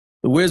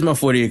Where's My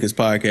 40 Acres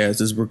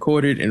podcast is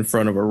recorded in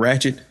front of a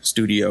Ratchet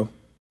Studio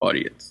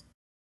audience.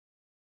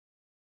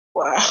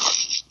 Wow.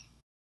 The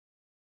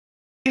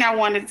thing I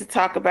wanted to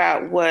talk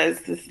about was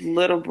this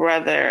Little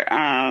Brother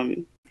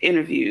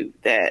interview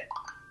that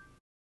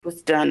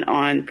was done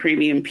on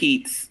Premium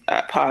Pete's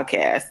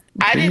podcast.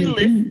 I didn't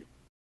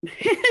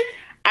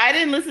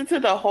listen to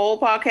the whole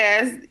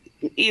podcast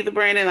either,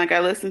 Brandon. Like, I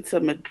listened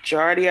to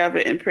majority of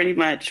it, and pretty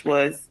much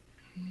was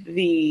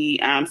the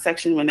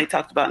section when they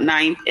talked about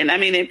Ninth. And I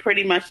mean, they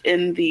pretty much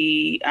in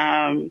the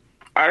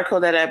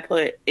article that I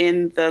put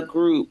in the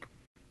group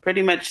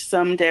pretty much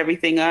summed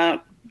everything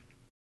up.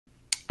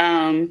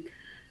 Long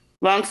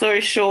story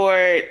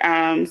short,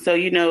 so,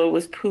 you know, it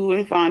was Pooh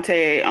and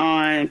Phonte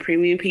on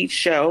Premium Pete's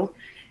show,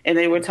 and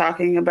they were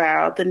talking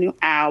about the new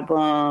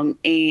album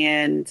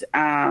and,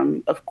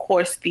 of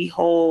course, the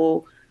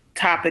whole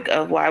topic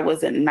of why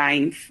wasn't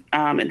Ninth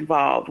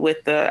involved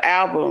with the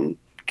album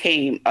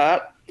came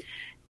up.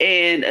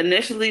 And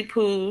initially,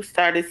 Pooh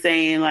started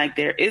saying, like,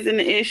 there is an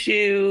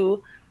issue,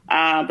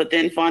 but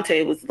then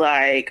Phonte was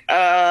like,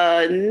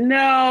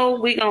 no,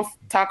 we gonna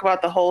talk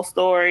about the whole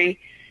story.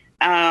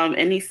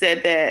 And he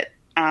said that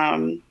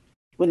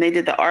when they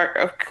did the Art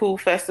of Cool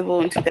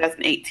Festival in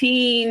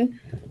 2018,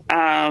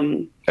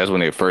 that's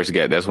when they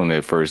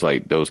first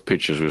like those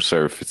pictures were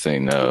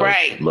surfacing,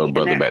 right, Little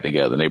Brother back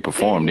together. They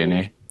performed, didn't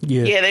they?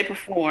 Yeah, they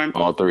performed.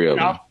 All three of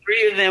them. All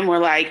three of them were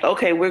like,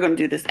 okay, we're going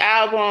to do this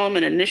album.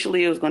 And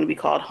initially it was going to be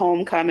called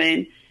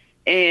Homecoming.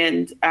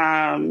 And,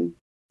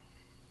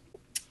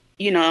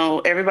 you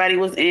know, everybody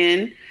was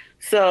in.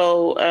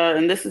 So,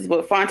 and this is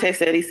what Phonte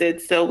said. He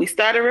said, so we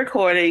started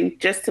recording,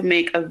 just to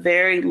make a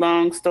very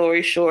long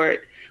story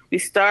short. We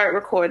start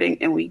recording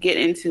and we get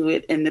into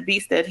it. And the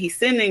beats that he's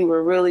sending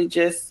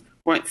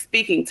weren't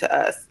speaking to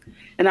us.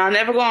 And I'll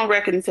never go on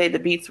record and say the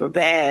beats were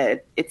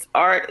bad. It's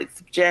art. It's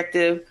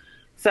subjective.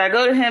 So I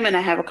go to him and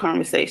I have a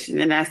conversation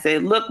and I say,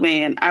 look,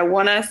 man, I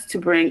want us to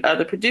bring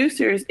other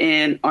producers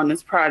in on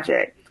this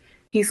project.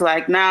 He's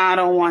like, nah, I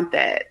don't want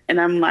that.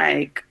 And I'm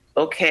like,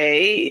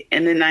 okay.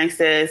 And then I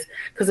says,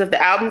 because if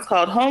the album's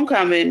called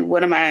Homecoming,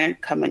 what am I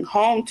coming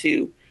home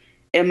to?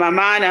 In my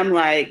mind, I'm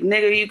like,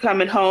 nigga, you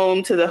coming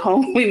home to the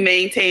home we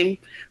maintained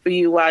for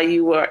you while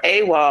you were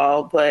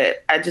AWOL,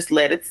 but I just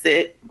let it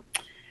sit.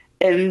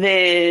 And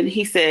then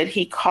he said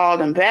he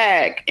called him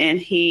back, and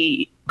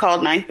he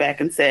called Ninth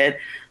back and said,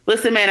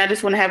 listen, man, I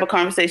just want to have a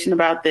conversation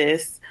about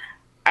this.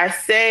 I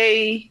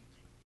say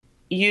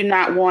you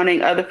not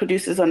wanting other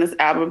producers on this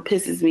album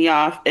pisses me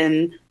off,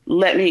 and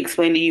let me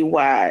explain to you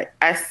why.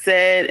 I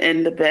said,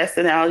 and the best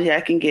analogy I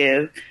can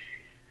give,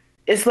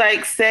 it's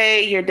like,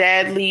 say your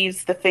dad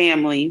leaves the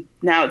family.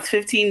 Now it's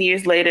 15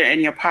 years later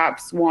and your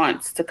pops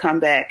wants to come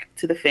back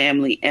to the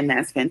family, and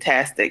that's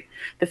fantastic.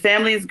 The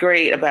family is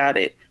great about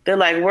it. They're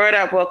like, word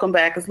up, welcome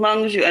back, as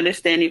long as you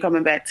understand you're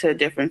coming back to a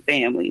different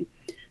family.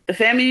 The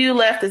family you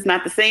left is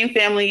not the same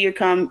family you're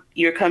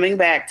coming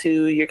back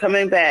to. You're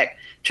coming back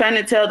trying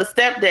to tell the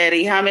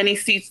stepdaddy how many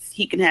seats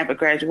he can have at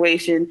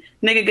graduation.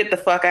 Nigga, get the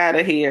fuck out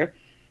of here.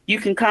 You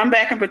can come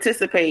back and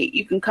participate.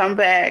 You can come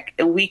back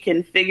and we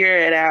can figure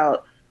it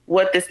out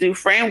what this new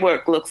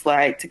framework looks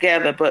like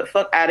together, but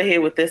fuck out of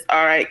here with this,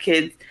 all right,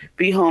 kids,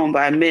 be home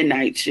by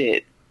midnight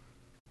shit.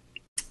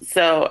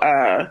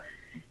 So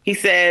he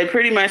said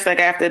pretty much like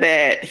after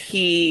that,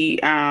 he,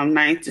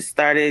 Ninth just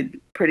started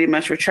pretty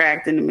much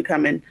retracting and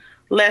becoming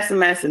less and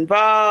less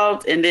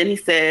involved. And then he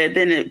said,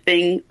 then the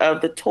thing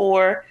of the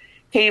tour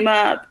came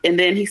up. And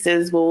then he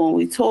says, well, when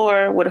we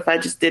tour, what if I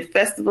just did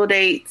festival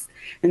dates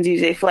and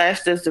DJ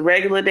Flash does the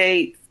regular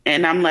dates?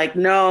 And I'm like,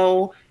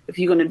 no, if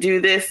you're going to do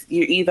this,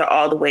 you're either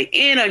all the way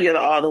in or you're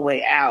all the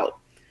way out.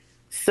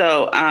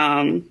 So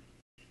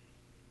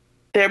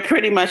they're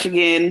pretty much,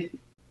 again,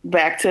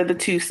 back to the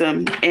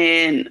twosome.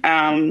 And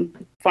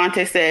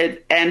Phonte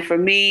said, and for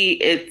me,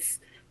 it's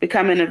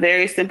becoming a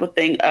very simple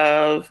thing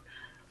of,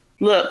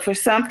 look, for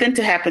something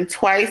to happen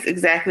twice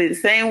exactly the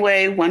same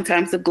way, one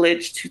time's a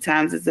glitch, two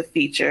times is a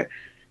feature.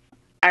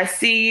 I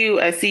see you.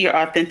 I see your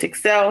authentic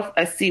self.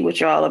 I see what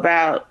you're all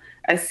about.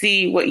 I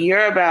see what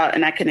you're about,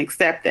 and I can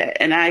accept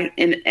that. And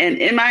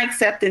in my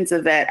acceptance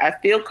of that, I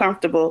feel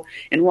comfortable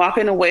in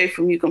walking away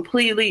from you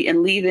completely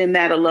and leaving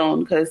that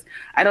alone, because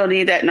I don't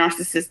need that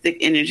narcissistic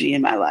energy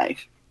in my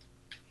life.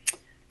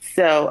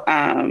 So,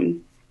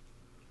 and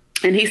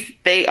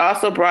they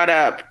also brought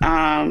up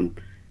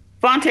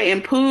Phonte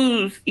and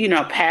Pooh's,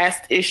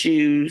 past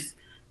issues.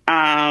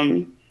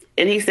 And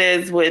he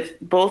says with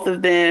both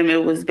of them,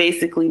 it was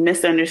basically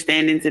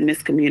misunderstandings and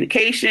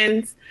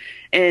miscommunications.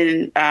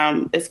 And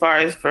as far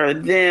as for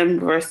them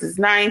versus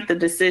Ninth, the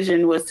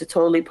decision was to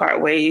totally part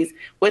ways.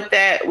 With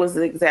that was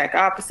the exact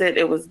opposite.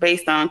 It was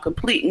based on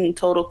complete and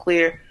total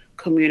clear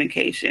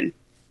communication.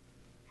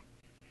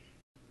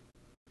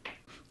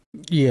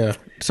 Yeah.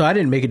 So I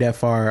didn't make it that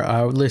far.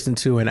 I listened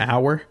to an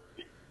hour.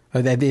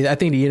 I think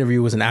the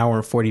interview was an hour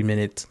and 40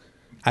 minutes.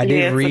 I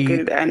did read.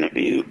 It's a good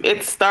interview.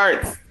 It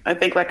starts, I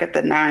think, like at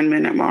the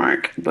 9-minute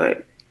mark,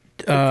 but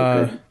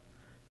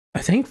I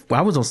think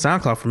I was on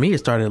SoundCloud. For me, it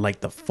started at like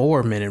the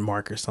 4-minute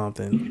mark or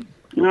something.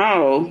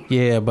 Oh.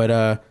 Yeah,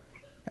 but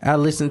I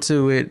listened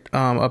to it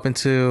up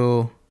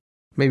until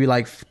maybe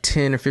like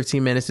 10 or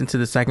 15 minutes into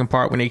the second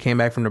part when they came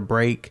back from the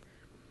break.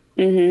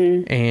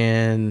 Mm-hmm.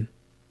 And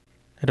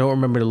I don't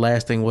remember the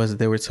last thing was that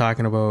they were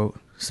talking about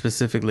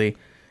specifically.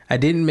 I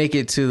didn't make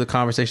it to the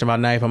conversation about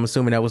Knife. I'm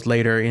assuming that was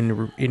later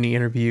in the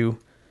interview.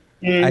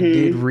 Mm-hmm. I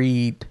did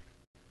read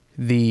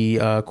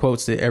the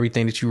quotes that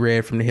everything that you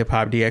read from the Hip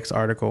Hop DX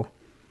article.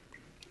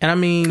 And I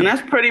mean, And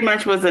that's pretty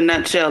much was a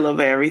nutshell of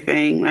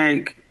everything.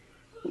 Like,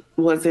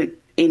 wasn't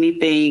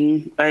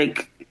anything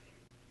like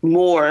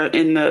more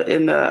in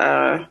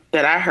the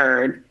that I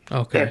heard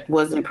that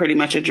wasn't pretty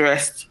much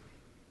addressed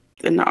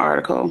in the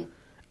article.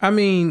 I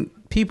mean,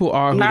 people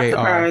are who Not they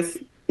surprised.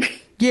 are.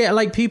 Yeah,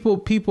 like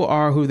people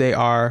are who they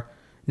are.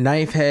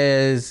 Knife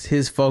has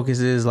his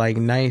focuses, like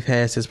Knife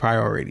has his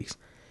priorities.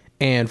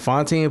 And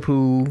Fonte and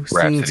Pooh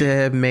seem to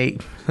have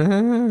made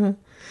Fonte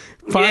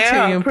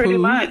and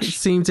Pooh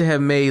seem to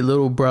have made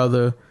Little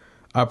Brother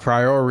a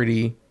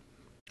priority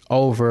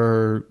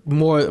over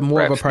more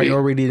of a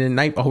priority than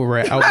Knife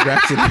over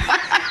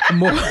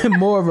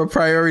more of a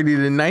priority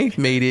than Knife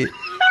made it.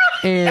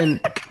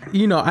 And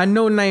you know, I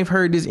know Knife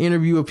heard this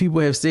interview of people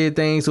have said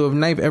things. So if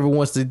Knife ever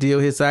wants to deal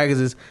his side,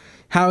 because it's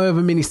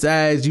however many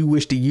sides you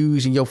wish to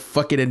use in your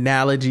fucking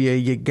analogy or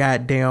your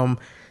goddamn,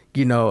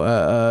 you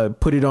know,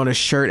 put it on a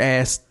shirt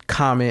ass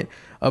comment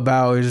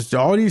about is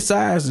all these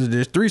sides.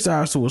 There's 3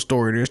 sides to a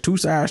story. There's 2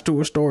 sides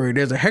to a story.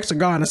 There's a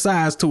hexagon of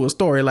sides to a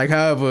story. Like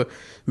however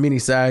many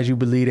sides you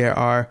believe there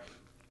are.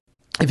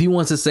 If he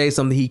wants to say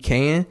something, he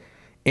can.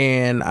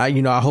 And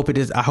I hope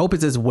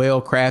it's as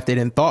well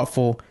crafted and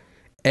thoughtful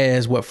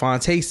as what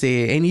Fonte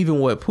said and even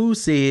what Pooh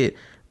said.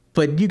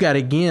 But you got to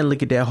again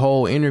look at that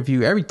whole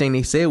interview. Everything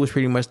they said was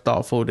pretty much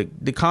thoughtful.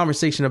 The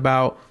conversation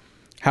about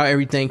how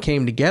everything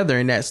came together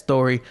in that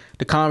story,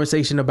 the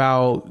conversation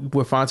about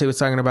where Fonte was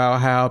talking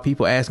about how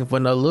people asking for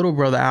another Little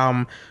Brother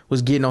album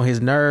was getting on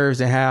his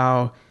nerves, and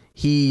how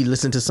he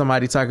listened to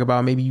somebody talk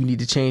about maybe you need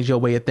to change your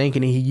way of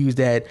thinking, and he used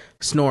that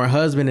snoring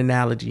husband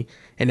analogy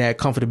and that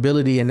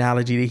comfortability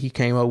analogy that he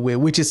came up with,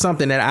 which is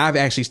something that I've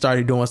actually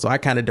started doing. So I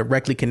kind of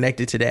directly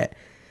connected to that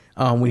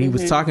when he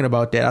was talking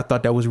about that. I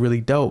thought that was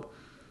really dope.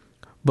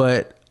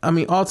 But I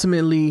mean,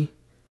 ultimately,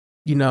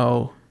 you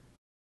know,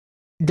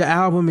 the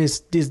album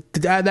is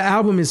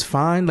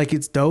fine. Like,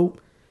 it's dope.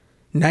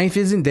 Knife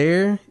isn't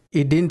there.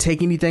 It didn't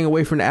take anything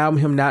away from the album,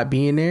 him not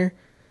being there.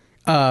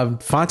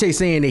 Fonte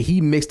saying that he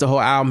mixed the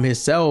whole album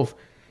himself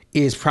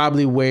is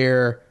probably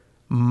where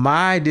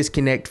my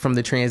disconnect from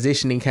the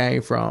transitioning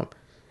came from.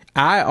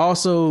 I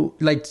also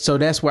so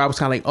that's where I was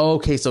kind of like, oh,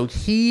 okay, so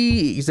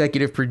he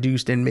executive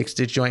produced and mixed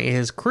the joint in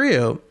his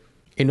crib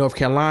in North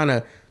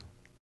Carolina.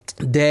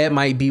 That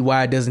might be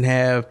why it doesn't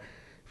have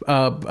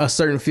a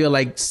certain feel,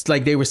 like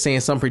they were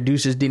saying some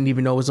producers didn't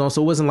even know it was on.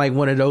 So it wasn't like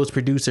one of those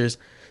producers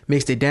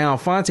mixed it down.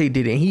 Fonte did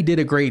it, and he did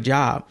a great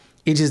job.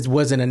 It just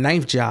wasn't a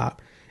Knife job.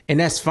 And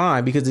that's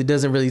fine, because it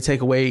doesn't really take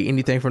away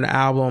anything from the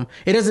album.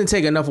 It doesn't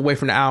take enough away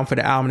from the album for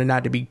the album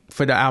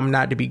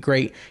not to be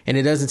great. And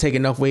it doesn't take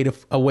enough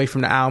away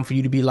from the album for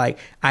you to be like,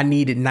 I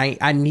need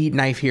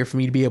Knife here for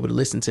me to be able to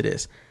listen to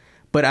this.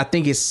 But I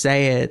think it's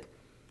sad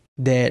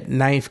that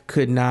Knife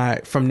could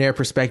not, from their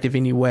perspective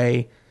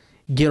anyway,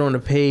 get on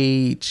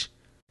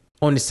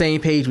the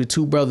same page with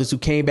two brothers who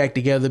came back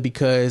together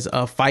because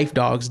of Phife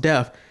Dawg's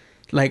death.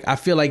 Like, I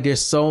feel like there's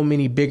so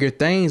many bigger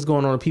things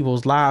going on in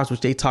people's lives,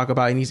 which they talk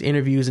about in these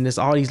interviews, and there's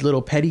all these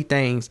little petty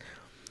things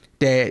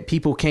that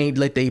people can't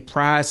let their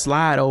pride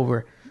slide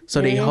over.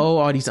 So they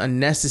hold all these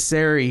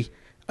unnecessary,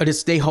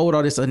 they hold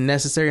all this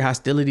unnecessary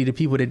hostility to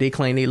people that they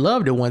claim they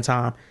loved at one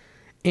time.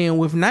 And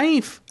with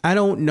Knife, I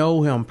don't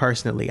know him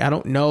personally. I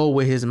don't know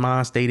what his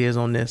mind state is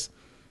on this.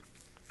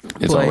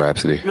 It's on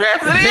Rhapsody.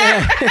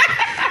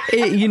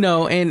 You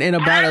know, and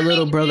about a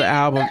Little Brother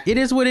album, it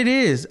is what it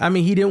is. I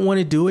mean, he didn't want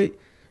to do it.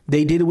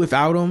 They did it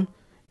without him.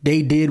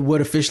 They did what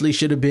officially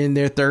should have been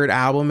their third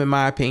album, in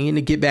my opinion.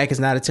 The Get Back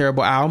is not a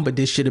terrible album, but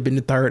this should have been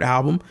the third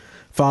album,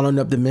 following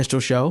up the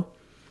Minstrel Show.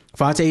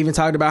 Fonte even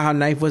talked about how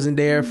Knife wasn't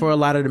there for a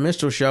lot of the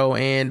Minstrel Show,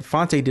 and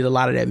Fonte did a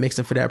lot of that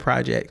mixing for that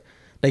project.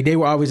 Like, they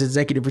were always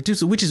executive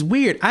producer, which is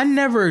weird. I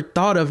never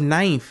thought of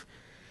Knife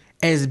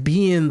as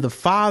being the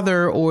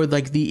father or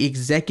like the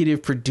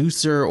executive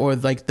producer or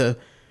like the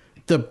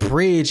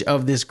bridge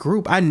of this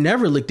group. I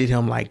never looked at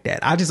him like that.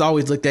 I just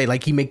always looked at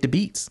like he make the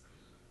beats.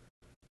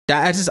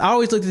 I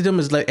always looked at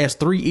them as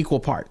three equal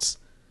parts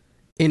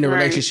in the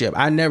relationship.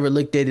 I never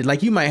looked at it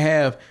like you might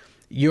have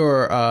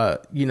your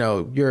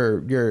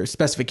your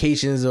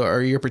specifications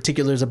or your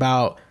particulars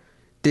about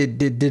the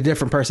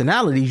different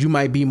personalities. You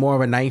might be more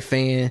of a Knife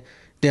fan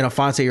than a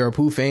Fonte or a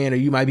Pooh fan, or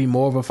you might be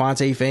more of a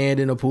Fonte fan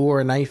than a Pooh or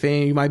a Knife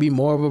fan. You might be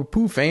more of a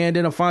Pooh fan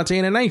than a Fonte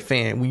and a Knife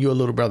fan when you're a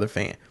Little Brother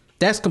fan.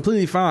 That's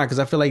completely fine, because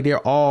I feel like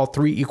they're all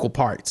three equal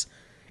parts.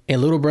 And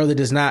Little Brother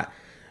does not,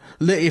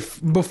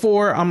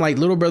 I'm like,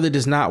 Little Brother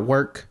does not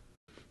work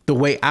the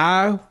way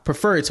I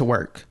prefer it to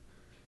work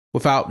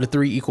without the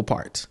three equal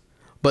parts.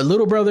 But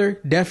Little Brother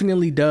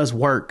definitely does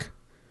work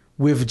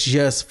with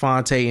just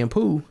Fonte and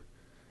Pooh.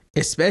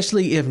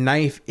 especially if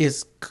Knife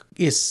is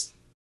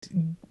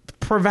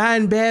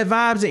providing bad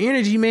vibes and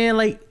energy, man.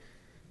 Like,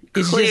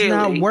 it's just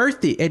not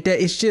worth it.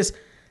 It's just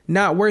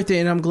not worth it.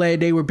 And I'm glad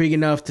they were big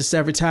enough to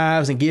sever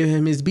ties and give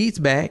him his beats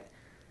back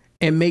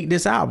and make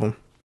this album.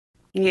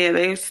 Yeah,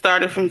 they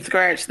started from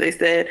scratch. They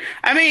said,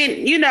 I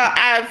mean, you know,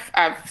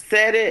 I've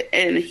said it,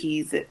 and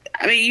he's admitted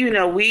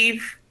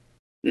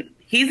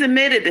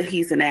that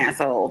he's an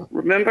asshole.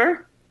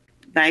 Remember,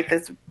 like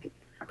this.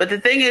 But the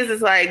thing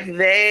is like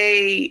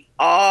they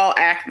all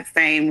act the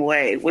same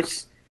way,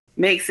 which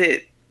makes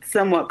it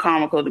somewhat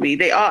comical to me.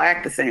 They all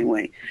act the same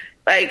way.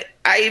 Like,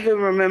 I even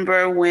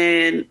remember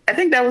when, I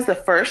think that was the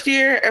first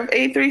year of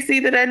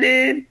A3C that I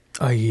did.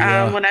 Oh,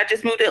 yeah. When I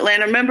just moved to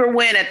Atlanta. Remember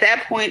when at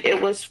that point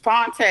it was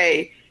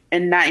Phonte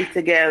and Ninth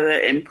together,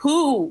 and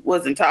Pooh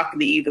wasn't talking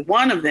to either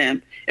one of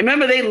them. And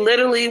remember, they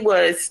literally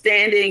was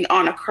standing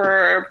on a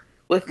curb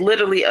with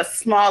literally a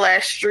small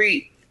ass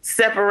street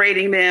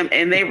separating them,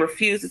 and they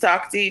refused to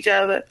talk to each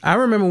other. I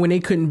remember when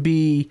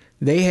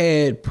they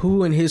had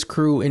Pooh and his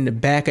crew in the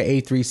back of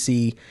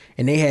A3C,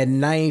 and they had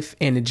Ninth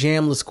and the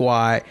Jamla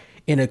Squad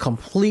in a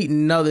complete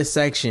another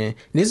section. And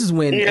this is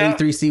when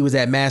A3C was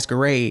at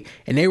Masquerade,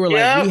 and they were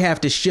like, we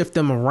have to shift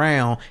them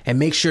around and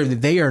make sure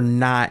that they are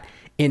not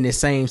in the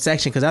same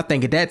section. Because I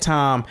think at that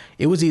time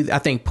it was I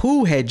think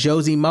Pooh had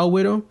Josie Mo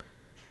with him,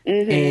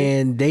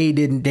 and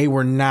they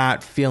were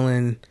not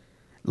feeling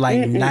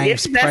like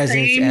Knife's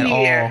presence at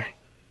all.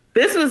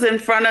 This was in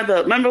front of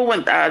remember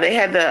when they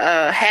had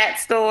the hat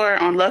store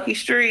on Lucky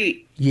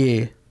Street?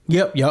 Yeah.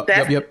 Yep.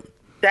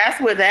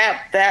 That's where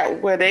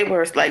where they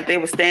were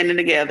standing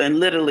together and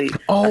literally.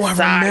 Oh,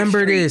 I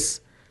remember this.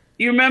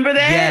 You remember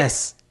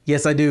that?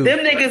 Yes, I do. Them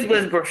niggas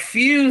was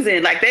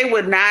refusing. Like, they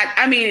would not.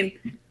 I mean,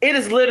 it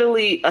is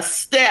literally a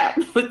step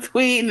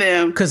between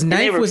them. Because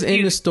Knife was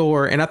in the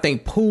store, and I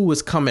think Pooh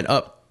was coming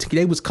up.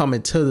 They was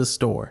coming to the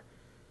store.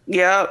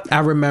 Yep.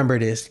 I remember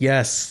this.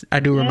 Yes, I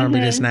do remember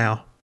this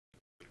now.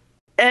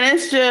 And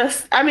it's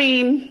just, I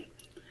mean,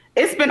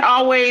 it's been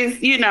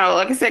always, you know,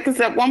 like I said, because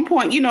at one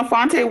point, you know,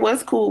 Phonte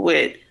was cool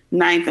with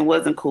Ninth and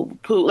wasn't cool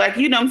with Pooh. Like,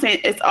 you know what I'm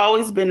saying? It's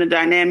always been a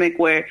dynamic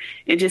where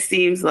it just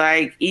seems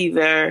like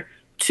either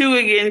two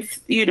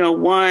against, you know,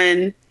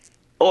 one,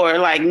 or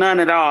like none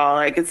at all.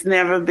 Like, it's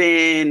never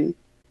been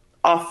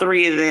all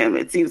three of them,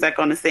 it seems like,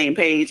 on the same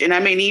page. And I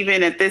mean,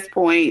 even at this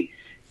point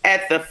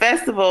at the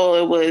festival,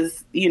 it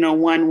was, you know,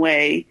 one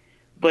way.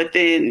 But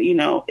then, you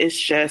know, it's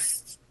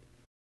just,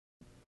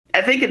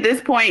 I think at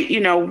this point, you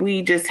know,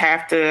 we just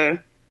have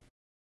to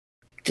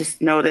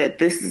just know that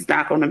this is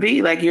not going to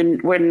be like,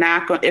 we're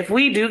not going, if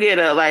we do get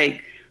a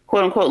like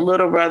quote unquote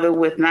little brother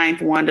with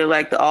Ninth Wonder,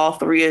 like all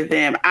three of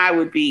them, I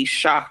would be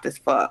shocked as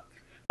fuck.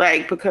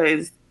 Like,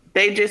 because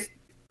they just,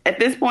 at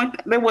this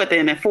point, they're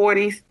in their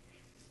 40s.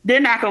 They're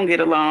not going to get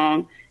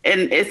along.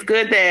 And it's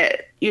good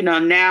that, you know,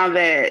 now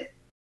that,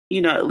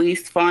 you know, at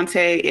least Phonte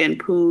and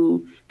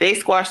Pooh, they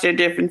squash their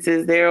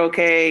differences. They're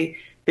okay.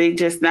 They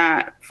just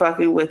not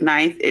fucking with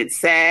Ninth. It's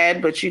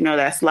sad, but, you know,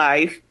 that's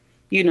life.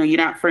 You know, you're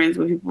not friends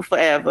with people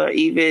forever,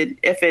 even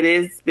if it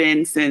has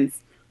been since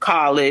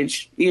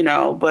college, you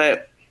know.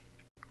 But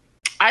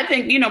I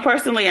think, you know,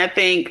 personally, I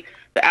think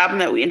the album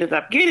that we ended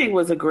up getting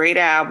was a great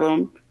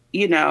album.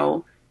 You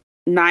know,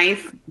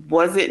 Ninth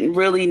wasn't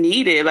really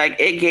needed. Like,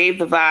 it gave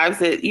the vibes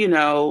that, you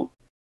know,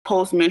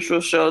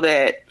 post-menstrual show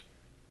that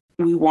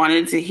we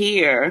wanted to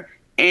hear.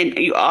 And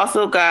you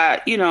also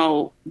got, you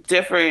know,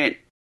 different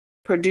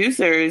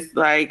producers,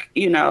 like,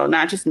 you know,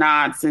 not just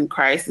Nods and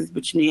Crisis,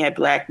 but you had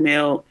Black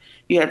Milk.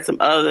 You had some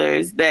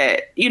others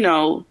that, you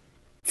know,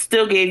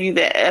 still gave you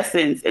the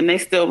essence, and they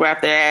still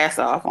wrapped their ass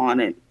off on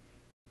it.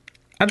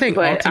 I think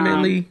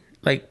ultimately,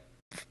 like,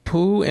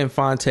 Pooh and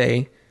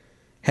Phonte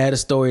had a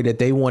story that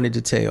they wanted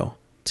to tell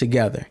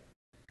together,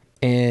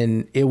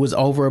 and it was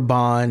over a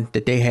bond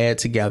that they had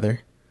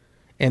together,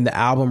 and the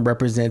album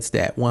represents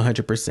that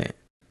 100%.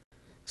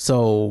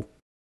 So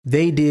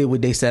they did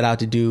what they set out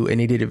to do, and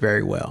they did it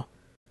very well.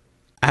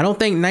 I don't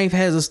think Ninth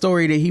has a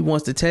story that he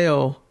wants to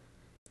tell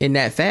in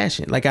that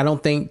fashion. Like, I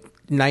don't think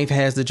Ninth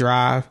has the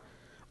drive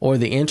or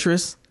the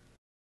interest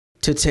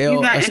to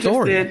tell a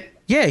story. Interested.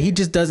 Yeah, he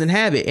just doesn't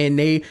have it.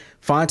 And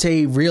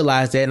Phonte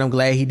realized that, and I'm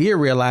glad he did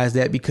realize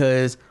that,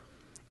 because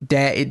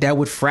that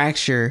would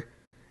fracture,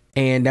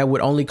 and that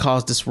would only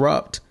cause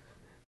disrupt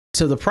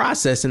to the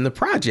process and the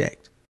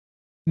project.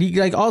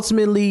 Like,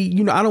 ultimately,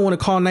 you know, I don't want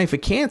to call Ninth a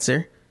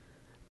cancer,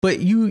 but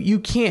you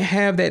can't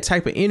have that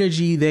type of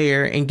energy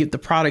there and get the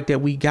product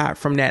that we got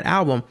from that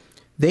album.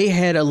 They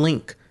had a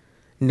link.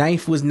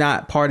 Ninth was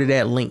not part of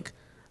that link.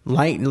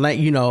 Like,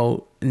 you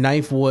know,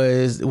 Ninth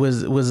was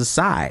a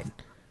side.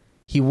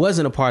 He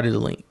wasn't a part of the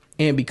link.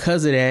 And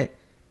because of that,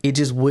 it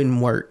just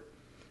wouldn't work.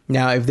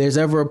 Now, if there's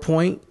ever a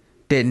point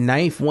that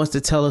Ninth wants to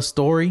tell a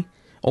story,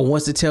 or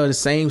wants to tell the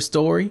same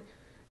story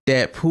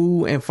that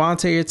Pooh and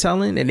Phonte are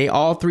telling, and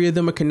all three of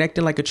them are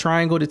connecting like a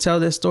triangle to tell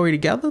that story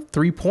together,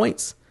 3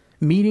 points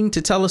meeting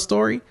to tell a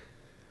story,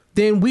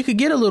 then we could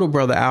get a Little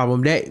Brother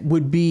album that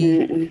would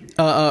be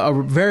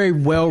a very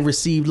well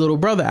received Little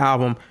Brother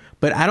album.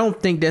 But I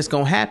don't think that's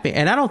gonna happen.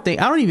 And I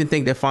don't even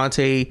think that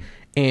Phonte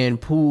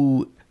and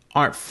Pooh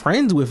aren't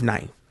friends with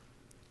Knife.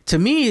 To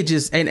me, it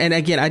just and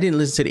again, I didn't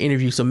listen to the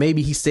interview, so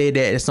maybe he said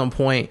that at some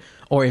point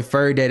or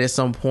inferred that at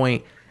some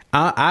point.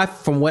 I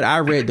from what I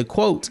read the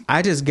quotes,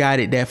 I just got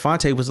it that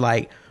Phonte was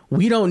like,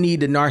 we don't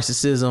need the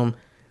narcissism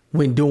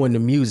when doing the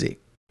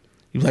music.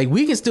 Like,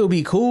 we can still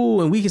be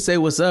cool and we can say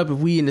what's up if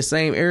we in the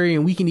same area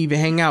and we can even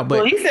hang out.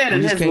 But he said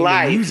in his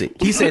life.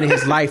 Music. He said in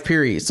his life,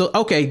 period. So,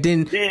 okay,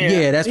 then,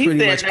 yeah that's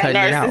pretty much cutting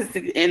it out.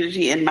 Narcissistic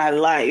energy in my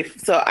life.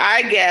 So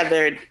I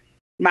gathered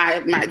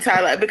my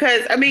timeline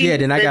because, I mean,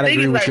 then I got to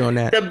agree with you on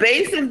that. The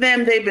base of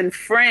them, they've been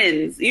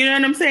friends, you know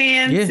what I'm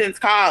saying, since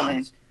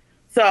college.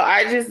 So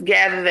I just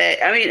gather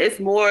that, I mean,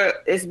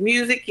 it's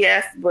music,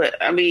 yes, but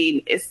I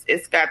mean,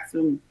 it's got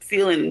some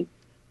feeling,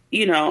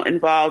 you know,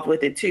 involved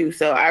with it too.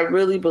 So I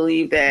really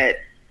believe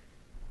that,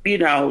 you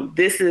know,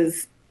 this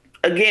is,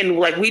 again,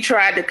 like, we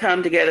tried to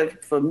come together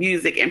for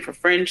music and for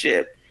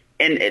friendship,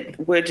 and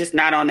we're just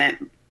not on that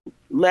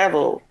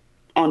level,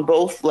 on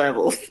both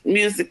levels,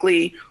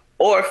 musically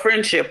or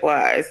friendship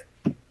wise.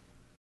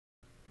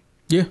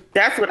 Yeah.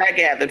 That's what I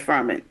gathered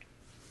from it.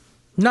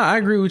 No, I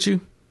agree with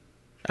you.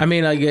 I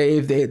mean, like,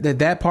 if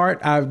that part,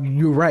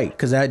 you're right,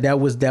 because that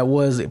was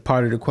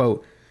part of the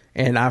quote,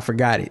 and I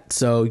forgot it.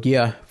 So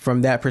yeah,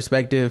 from that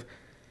perspective,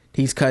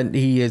 he doesn't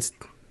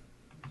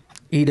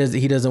want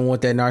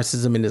that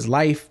narcissism in his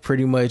life.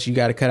 Pretty much, you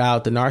got to cut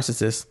out the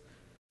narcissist,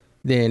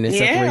 then and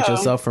separate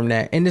yourself from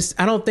that. And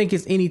I don't think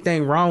it's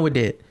anything wrong with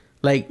it.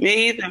 Like,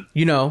 me either.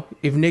 You know,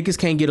 if niggas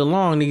can't get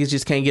along, niggas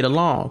just can't get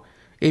along.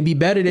 It'd be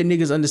better that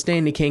niggas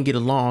understand they can't get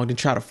along than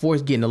try to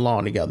force getting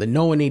along together,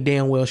 knowing they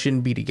damn well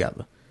shouldn't be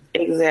together.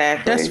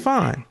 Exactly. That's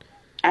fine.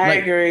 I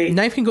agree.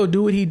 Knife can go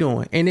do what he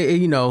doing, and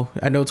you know,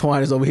 I know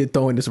Twan is over here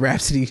throwing this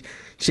Rhapsody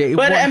shit.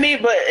 But I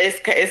mean, but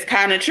it's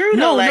kind of true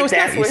though. Like,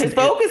 that's where his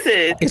focus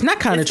is. It's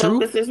not kind of true.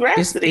 Focus is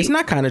Rhapsody. It's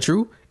not kind of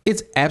true.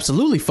 It's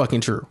absolutely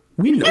fucking true.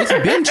 We know it's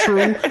been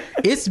true.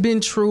 It's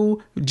been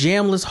true.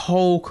 Jamla's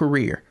whole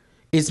career.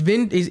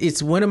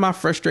 It's one of my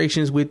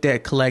frustrations with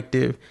that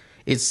collective.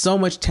 It's so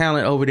much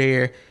talent over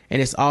there,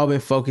 and it's all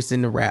been focused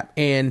in the rap.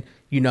 And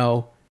you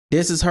know,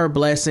 this is her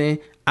blessing.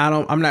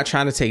 I'm not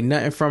trying to take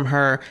nothing from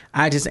her.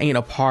 I just ain't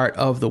a part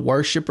of the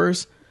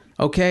worshipers.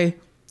 Okay.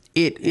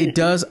 It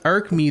does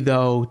irk me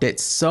though that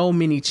so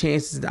many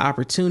chances and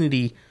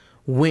opportunity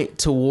went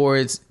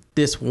towards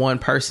this one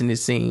person, it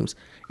seems,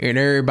 and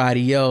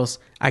everybody else,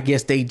 I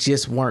guess they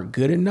just weren't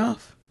good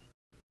enough,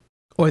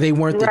 or they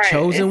weren't the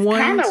chosen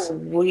ones. Kind of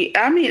weird.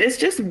 I mean, it's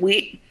just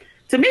weird.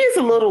 To me, it's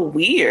a little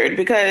weird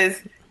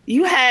because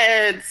you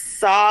had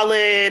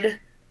solid,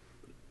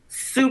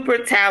 super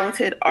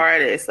talented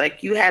artists.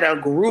 Like, you had a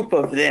group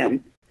of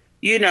them,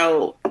 you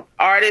know,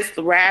 artists,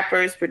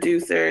 rappers,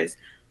 producers,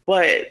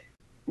 but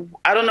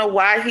I don't know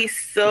why he's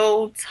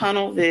so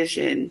tunnel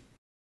vision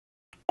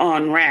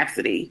on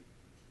Rhapsody.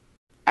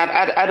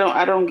 I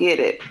don't get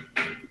it.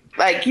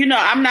 Like, you know,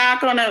 I'm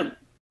gonna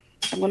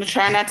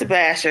try not to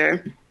bash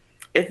her.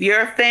 If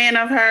you're a fan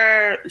of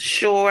her,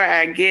 sure,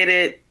 I get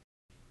it.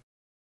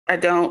 I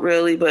don't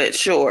really, but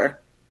sure.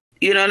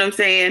 You know what I'm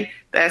saying?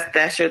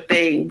 That's your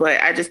thing,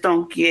 but I just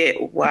don't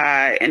get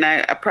why, and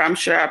I'm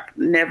sure I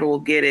never will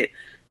get it.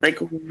 Like,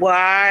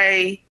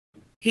 why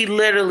he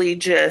literally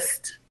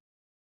just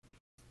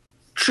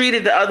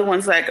treated the other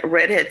ones like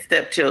redhead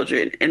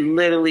stepchildren and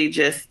literally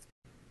just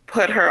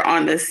put her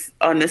on this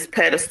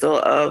pedestal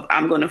of,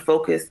 I'm going to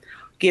focus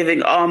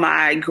giving all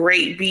my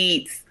great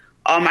beats,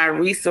 all my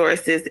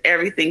resources,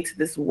 everything to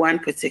this one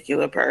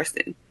particular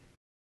person.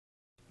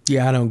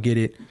 Yeah, I don't get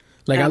it.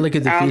 Like, I look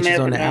at the features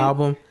on the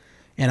album,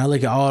 and I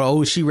look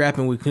at she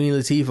rapping with Queen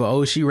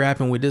Latifah, she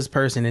rapping with this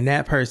person and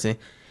that person,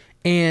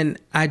 and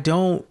I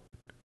don't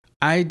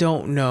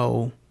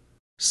know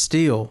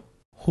still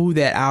who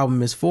that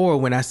album is for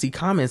when I see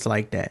comments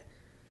like that.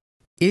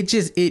 It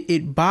just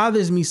it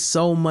bothers me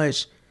so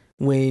much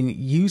when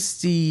you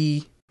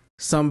see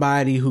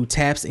somebody who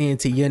taps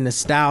into your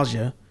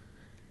nostalgia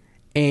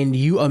and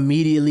you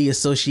immediately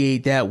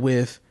associate that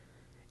with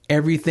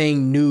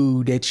everything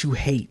new that you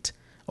hate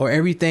or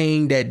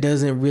everything that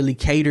doesn't really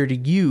cater to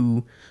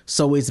you.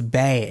 So it's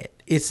bad.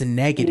 It's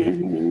negative.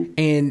 Mm-hmm.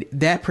 And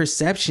that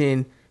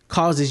perception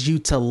causes you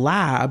to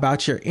lie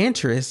about your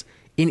interests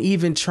in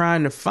even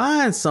trying to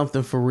find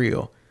something for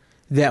real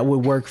that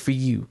would work for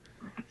you.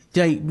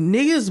 Like,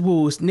 niggas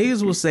will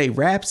say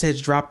Raps has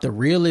dropped the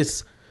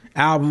realest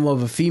album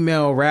of a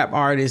female rap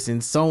artist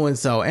and so.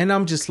 And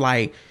I'm just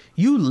like,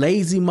 you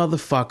lazy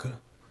motherfucker.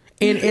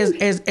 And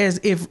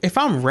as if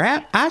I'm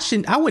rap,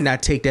 I would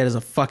not take that as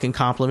a fucking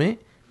compliment,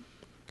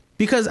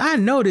 because I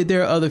know that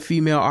there are other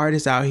female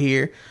artists out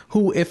here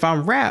who, if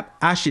I'm rap,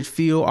 I should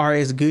feel are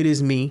as good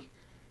as me,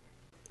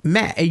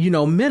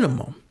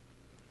 minimum.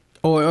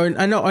 Or at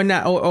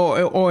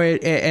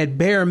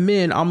bare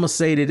min, I'm gonna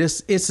say that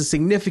it's a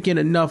significant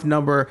enough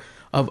number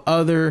of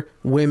other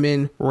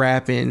women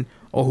rapping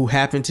or who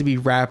happen to be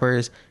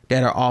rappers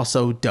that are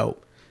also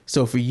dope.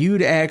 So for you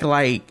to act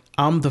like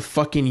I'm the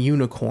fucking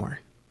unicorn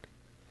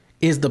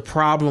is the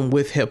problem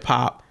with hip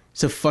hop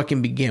to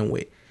fucking begin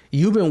with.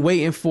 You've been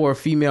waiting for a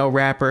female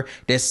rapper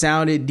that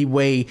sounded the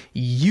way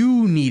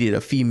you needed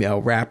a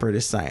female rapper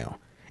to sound.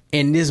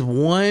 And this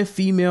one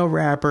female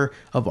rapper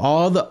of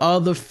all the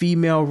other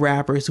female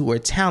rappers who are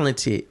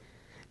talented,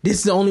 this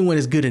is the only one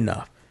that's good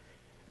enough.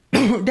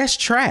 That's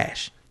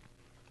trash.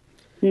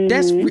 Mm-hmm.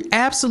 That's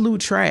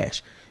absolute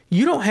trash.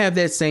 You don't have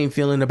that same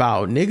feeling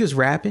about niggas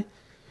rapping.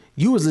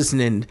 You was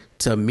listening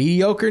to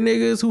mediocre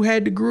niggas who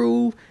had the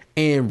groove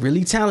and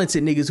really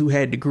talented niggas who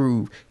had the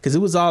groove, because it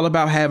was all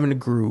about having the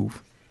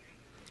groove.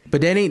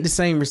 But that ain't the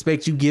same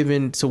respect you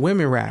giving to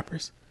women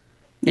rappers.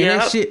 And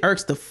that shit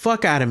irks the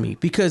fuck out of me,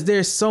 because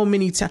there's so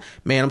many times.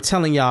 Man, I'm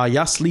telling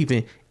y'all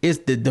sleeping. It's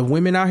the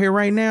women out here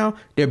right now,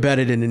 they're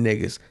better than the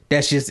niggas.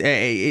 That's just,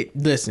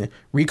 listen,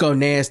 Rico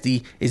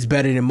Nasty is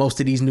better than most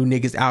of these new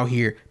niggas out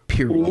here,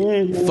 period.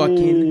 Mm-hmm.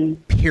 Fucking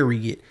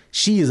period.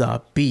 She is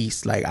a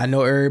beast. Like, I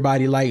know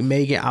everybody like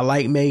Megan. I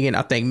like Megan.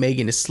 I think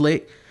Megan is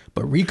slick.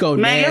 But Rico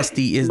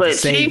Nasty is the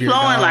savior. But she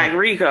flowing dog. Like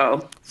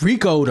Rico.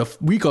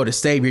 Rico the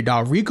savior,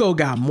 dog. Rico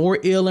got more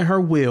ill in her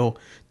will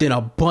than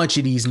a bunch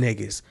of these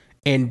niggas.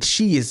 And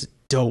she is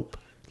dope.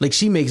 Like,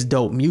 she makes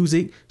dope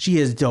music. She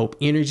has dope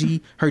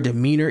energy. Her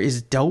demeanor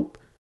is dope.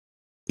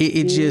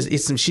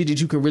 It's some shit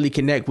that you can really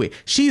connect with.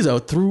 She's a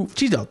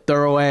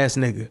thorough ass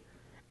nigga.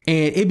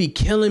 And it be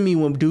killing me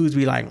when dudes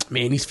be like,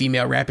 man, these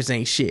female rappers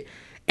ain't shit.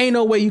 Ain't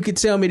no way you could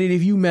tell me that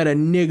if you met a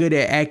nigga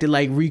that acted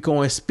like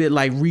Rico and spit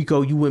like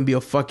Rico, you wouldn't be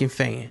a fucking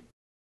fan.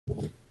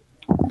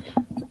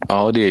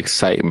 All the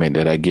excitement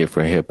that I get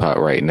from hip hop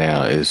right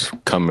now is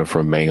coming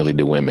from mainly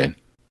the women.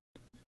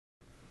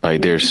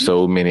 Like, there's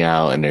so many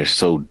out, and they're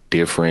so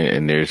different,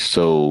 and they're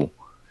so,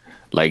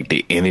 like,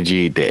 the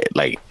energy that,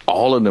 like,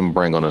 all of them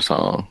bring on a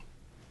song.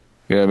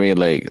 You know what I mean?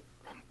 Like,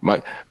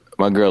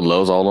 my girl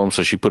loves all of them,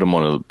 so she put them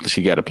on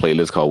she got a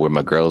playlist called Where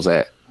My Girl's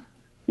At.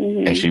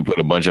 Mm-hmm. And she put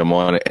a bunch of them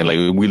on it, and, like,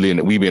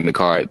 we be in the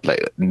car,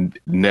 like,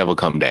 never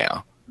come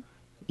down.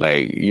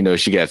 Like, you know,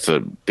 she got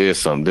some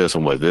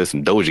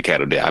Doja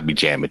Cat there. I be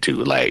jamming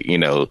too. Like, you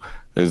know,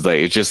 it's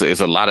like, it's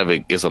a lot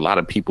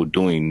of people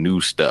doing new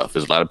stuff.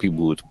 There's a lot of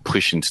people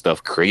pushing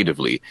stuff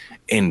creatively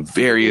in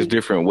various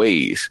different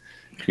ways.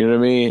 You know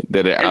what I mean?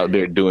 That are out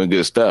there doing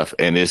good stuff,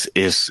 and it's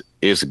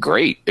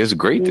great. It's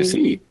great to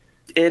see.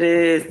 It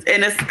is,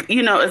 and it's,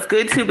 you know, it's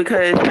good too,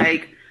 because,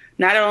 like,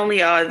 not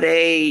only are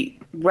they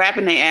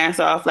rapping their ass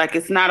off, like,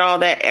 it's not all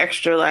that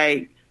extra,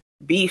 like,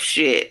 beef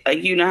shit.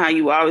 Like, you know how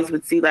you always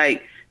would see,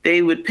 like,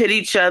 they would pit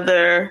each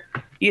other,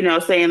 you know,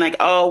 saying like,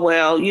 oh,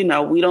 well, you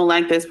know, we don't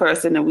like this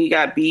person and we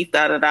got beef,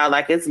 da da da.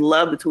 Like, it's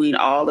love between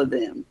all of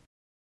them.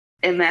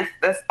 And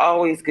that's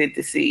always good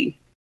to see,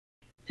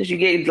 because you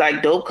get,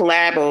 like, dope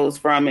collabos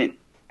from it.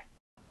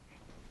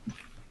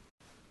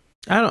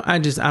 I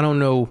don't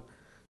know,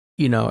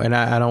 you know, and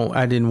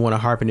I didn't want to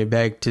harpen it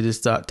back to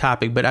this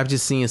topic, but I've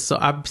seen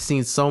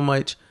so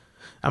much.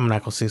 I'm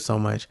not gonna say so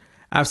much.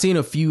 I've seen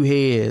a few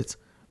heads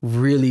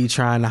really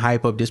trying to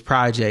hype up this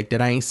project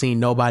that I ain't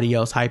seen nobody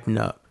else hyping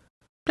up.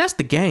 That's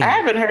the game. I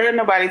haven't heard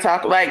nobody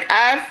talk.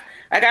 I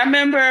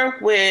remember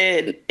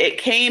when it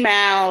came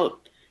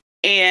out,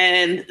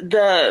 and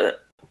the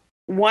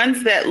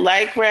ones that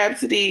like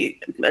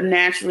Rhapsody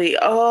naturally,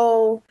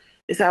 oh,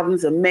 this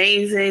album's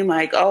amazing.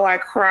 Like, oh, I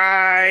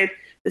cried.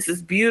 This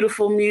is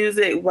beautiful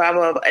music, blah,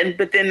 blah, blah.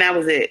 But then that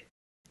was it.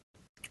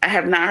 I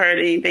have not heard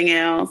anything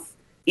else.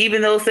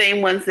 Even those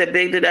same ones that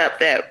bigged it up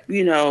that,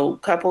 you know,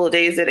 couple of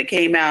days that it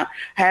came out,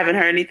 I haven't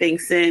heard anything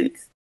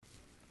since.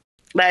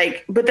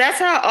 Like, but that's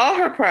how all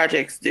her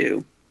projects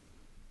do.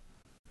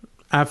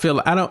 I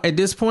feel at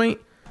this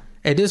point,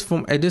 this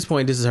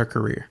is her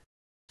career.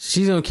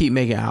 She's gonna keep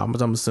making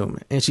albums, I'm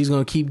assuming, and she's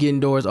gonna keep getting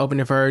doors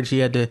opening for her. She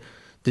had to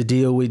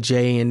deal with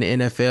Jay and the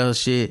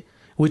NFL shit,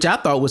 which I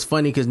thought was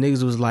funny, because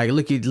niggas was like,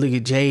 look at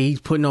Jay,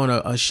 he's putting on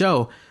a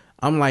show.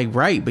 I'm like,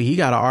 right, but he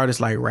got an artist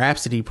like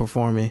Rhapsody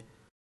performing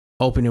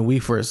opening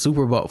week for a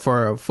Super Bowl,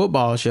 for a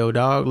football show,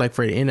 dog, like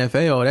for the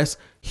NFL. That's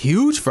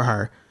huge for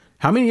her.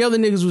 How many other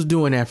niggas was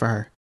doing that for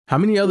her? How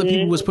many other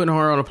people was putting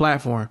her on a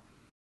platform?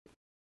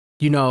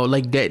 You know,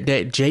 like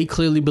that Jay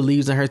clearly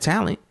believes in her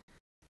talent,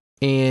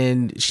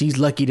 and she's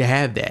lucky to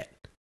have that,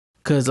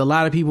 because a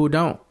lot of people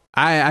don't.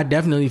 I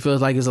definitely feel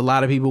like there's a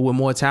lot of people with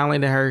more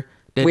talent than her.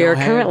 We are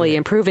currently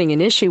improving an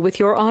issue with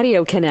your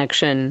audio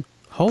connection.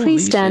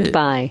 Please stand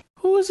by.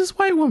 Who is this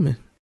white woman?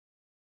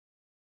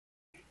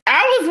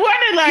 I was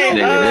wondering,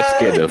 like, let's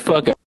get the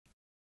fuck out.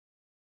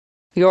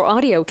 Your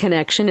audio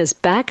connection is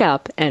back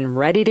up and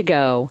ready to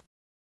go.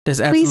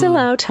 Please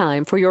allow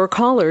time for your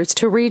callers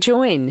to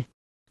rejoin.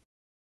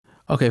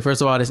 Okay,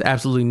 first of all, that's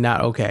absolutely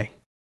not okay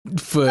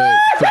for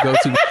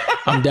GoTo.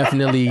 I'm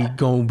definitely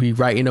going to be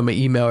writing them an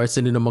email or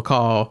sending them a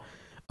call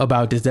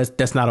about this.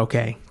 That's not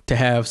okay to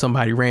have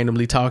somebody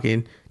randomly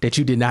talking that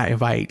you did not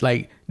invite.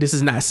 Like, this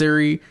is not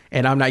Siri,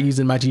 and I'm not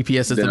using my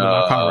GPS system in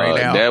my car right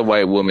now. That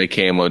white woman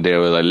came up there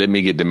was like, let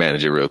me get the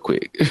manager real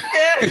quick.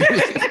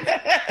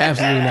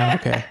 Absolutely not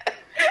okay.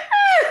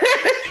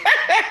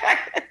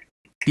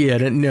 Yeah,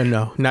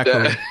 no, not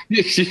cool.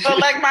 But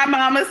like my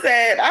mama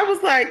said, I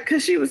was like,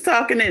 because she was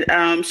talking,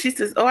 and she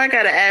says, oh, I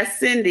got to ask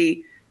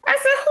Cindy. I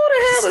said, who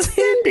the hell is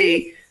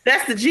Cindy?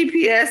 That's the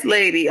GPS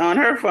lady on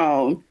her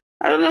phone.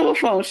 I don't know what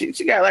phone she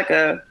got, like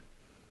I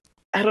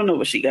don't know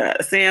what she got,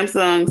 a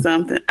Samsung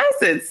something. I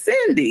said,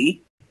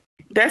 Cindy.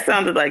 That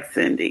sounded like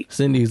Cindy.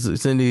 Cindy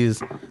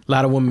is a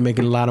lot of women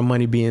making a lot of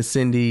money being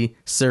Cindy,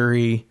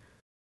 Suri,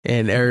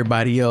 and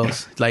everybody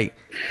else. Like,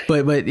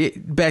 but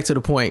back to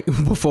the point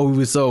before we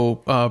were so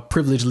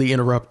privilegedly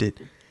interrupted.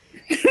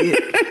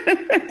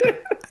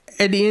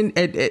 At the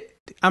end,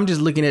 I'm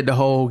just looking at the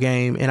whole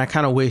game, and I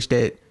kind of wish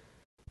that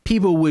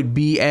people would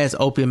be as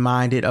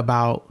open-minded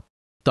about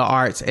the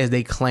arts as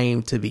they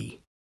claim to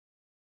be.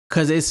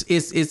 Because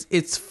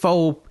it's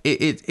faux.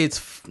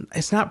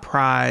 It's not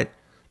pride.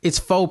 It's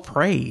faux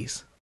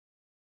praise.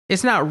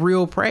 It's not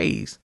real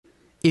praise.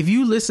 If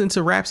you listen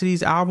to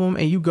Rhapsody's album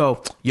and you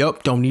go,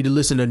 "Yup, don't need to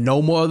listen to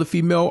no more other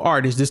female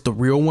artists. This the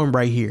real one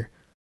right here."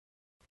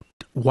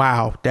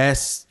 Wow,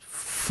 that's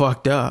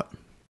fucked up.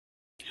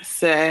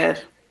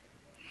 Sad.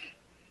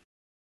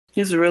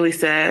 It's really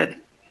sad.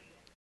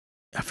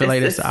 I feel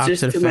like that's the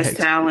opposite just too much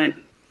talent.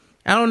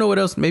 I don't know what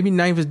else. Maybe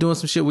Ninth is doing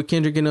some shit with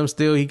Kendrick and them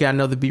still. He got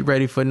another beat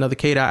ready for another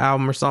K-Dot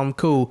album or something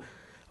cool.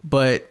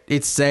 But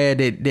it's sad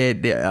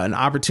that an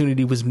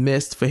opportunity was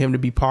missed for him to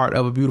be part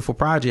of a beautiful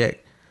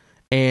project.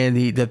 And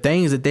the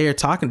things that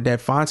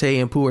that Phonte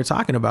and Pooh are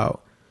talking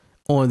about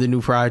on the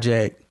new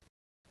project,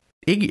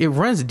 it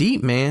runs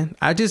deep, man.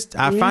 I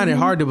find it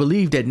hard to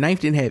believe that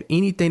Ninth didn't have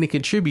anything to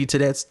contribute to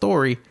that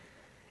story.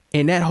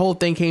 And that whole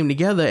thing came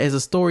together as a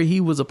story he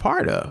was a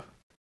part of.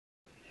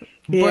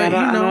 Yeah, but,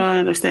 I don't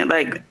understand.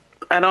 Like,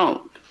 I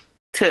don't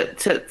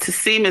to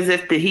seem as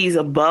if that he's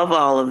above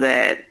all of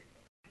that.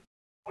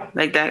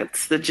 Like,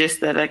 that's the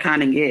gist that I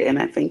kind of get, and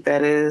I think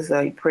that is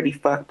like pretty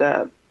fucked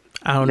up.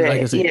 I don't know.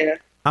 Like I said,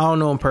 I don't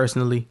know him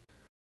personally,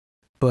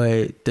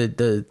 but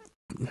I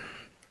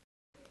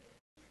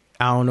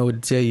don't know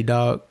what to tell you,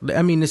 dog.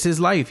 I mean, it's his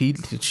life. He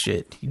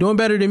doing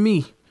better than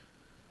me.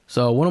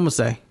 So what I'm gonna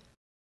say?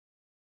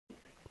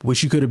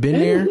 Wish you could have been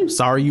there.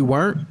 Sorry you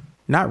weren't.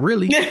 Not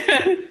really.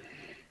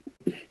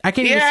 I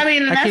can't. Yeah, I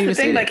mean, that's the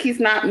thing. Like, he's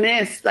not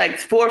missed. Like,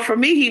 for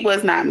me, he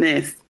was not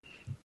missed.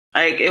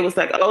 Like, it was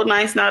like, oh,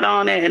 Night's not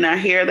on it, and I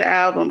hear the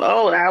album.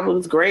 Oh, the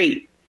album's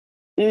great.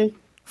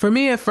 For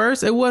me, at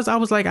first, I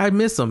was like, I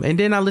miss him, and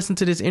then I listened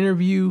to this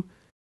interview,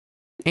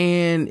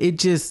 and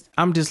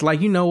I'm just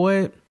like, you know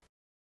what?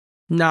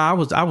 Nah,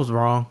 I was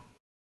wrong.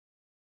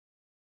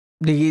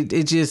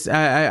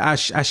 I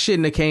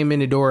shouldn't have came in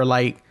the door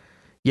like,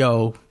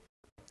 yo.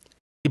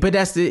 But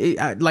that's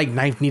like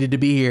Ninth needed to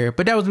be here.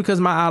 But that was because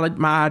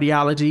my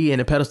ideology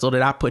and the pedestal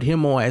that I put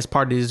him on as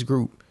part of this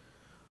group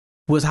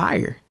was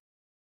higher.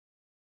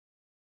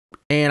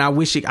 And I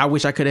wish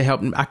I could have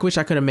helped him. I wish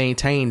I could have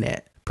maintained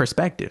that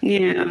perspective.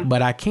 Yeah.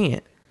 But I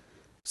can't.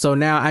 So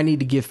now I need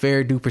to give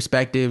fair due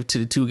perspective to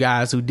the two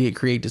guys who did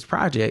create this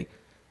project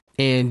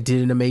and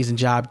did an amazing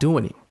job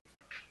doing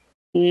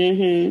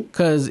it.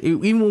 Because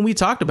even when we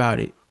talked about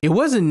it, it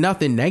wasn't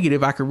nothing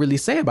negative I could really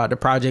say about the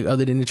project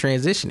other than the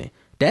transitioning.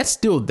 That's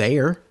still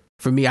there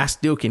for me. I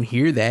still can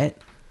hear that.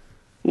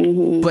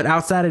 But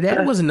outside of that,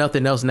 there wasn't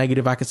nothing else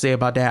negative I could say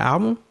about that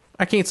album.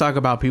 I can't talk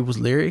about people's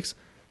lyrics.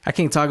 I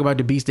can't talk about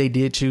the beats they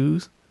did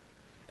choose.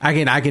 I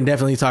can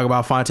definitely talk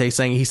about Phonte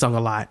singing. He sung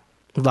a lot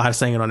of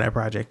singing on that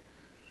project.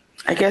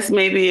 I guess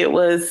maybe it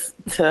was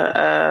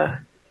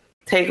to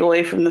take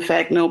away from the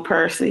fact no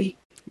Percy.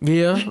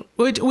 Yeah,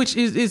 which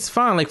is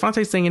fine. Like,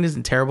 Phonte singing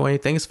isn't terrible or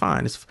anything. It's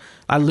fine.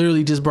 I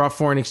literally just brought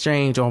Foreign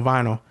Exchange on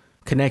vinyl,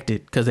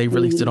 connected, because they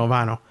released it on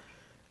vinyl.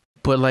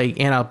 But like,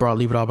 and I brought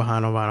Leave It All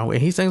Behind on vinyl,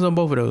 and he sings on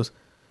both of those.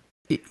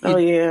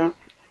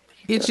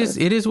 It's just,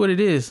 it is what it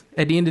is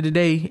at the end of the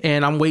day.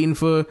 And I'm waiting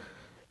for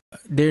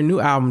their new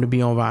album to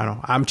be on vinyl.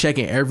 I'm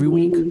checking every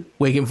week,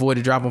 waiting for it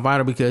to drop on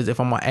vinyl, because if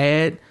I'm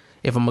gonna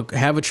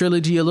have a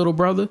trilogy, A Little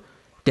Brother,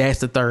 that's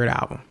the third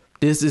album.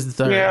 This is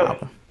the third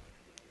album.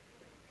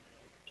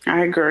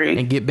 I agree.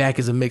 And Get Back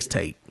is a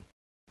mixtape,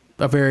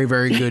 a very,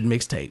 very good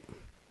mixtape.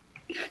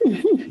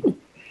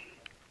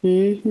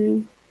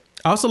 I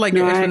also like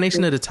the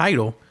explanation of the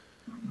title,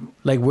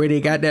 like where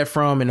they got that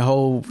from, and the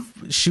whole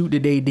shoot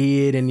that they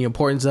did, and the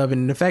importance of it,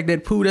 and the fact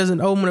that Pooh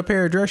doesn't own a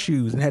pair of dress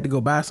shoes and had to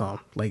go buy some.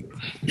 Like,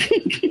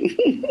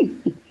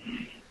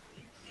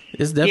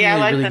 it's definitely I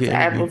like really good.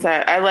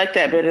 I like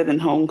that better than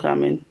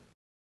Homecoming.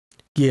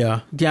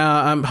 Yeah.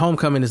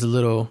 Homecoming is a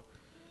little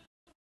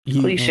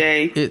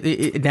cliche.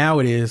 Now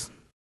it is.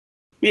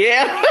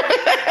 Yeah.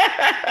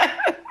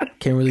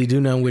 Can't really do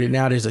nothing with it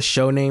now. There's a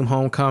show named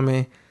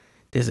Homecoming.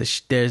 There's a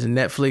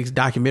Netflix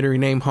documentary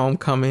named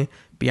Homecoming.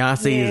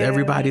 Beyonce is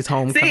everybody's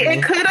homecoming. See,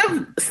 it could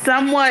have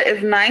somewhat,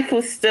 if Ninth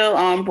was still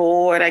on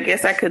board, I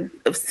guess I could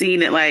have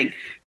seen it like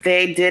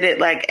they did it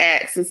like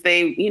since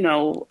they,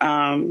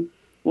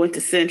 went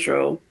to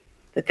Central,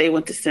 that they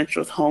went to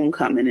Central's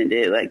Homecoming and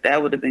did like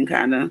that would have been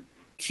kind of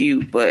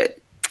cute, but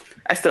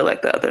I still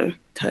like the other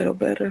title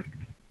better.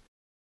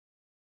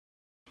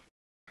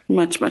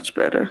 Much, much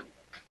better.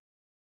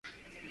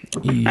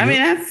 Yep. I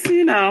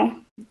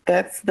mean,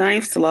 that's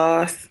Ninth's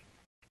loss.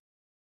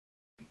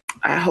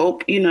 I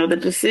hope, the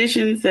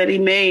decisions that he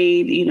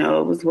made,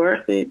 it was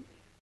worth it.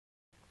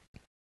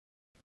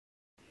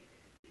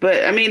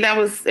 But I mean, it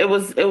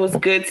was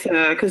good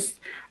because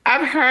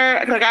I've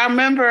heard, like, I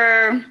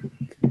remember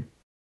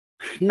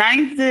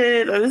Ninth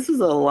did, this was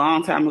a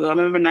long time ago. I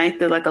remember Ninth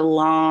did like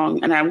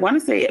and I want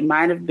to say it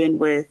might have been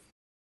with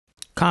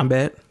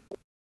Combat.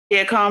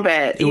 Yeah,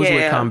 Combat. It was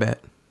with Combat.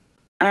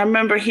 I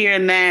remember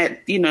hearing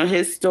that,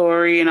 his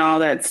story and all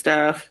that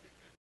stuff.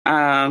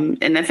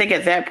 And I think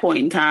at that point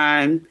in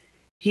time,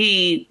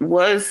 he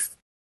was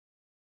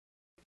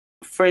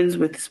friends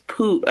with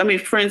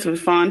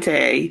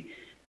Phonte,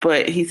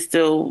 but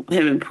him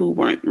and Pooh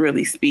weren't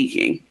really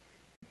speaking.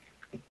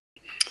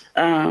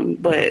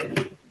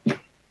 But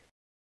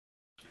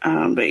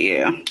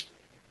yeah,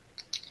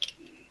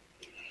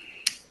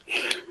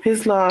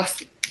 his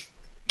loss.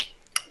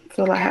 That's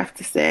all I have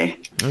to say.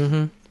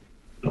 Mm-hmm.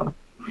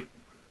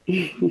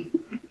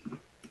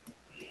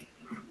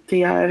 Do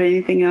y'all have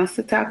anything else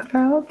to talk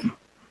about?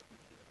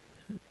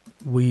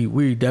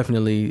 We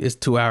definitely, it's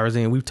 2 hours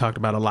in. We've talked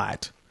about a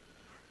lot.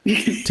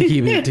 to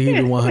keep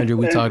it 100,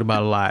 we talked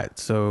about a lot.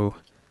 So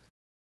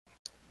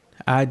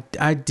I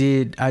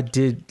did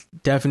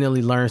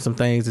definitely learn some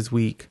things this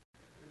week.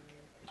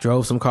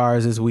 Drove some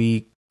cars this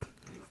week.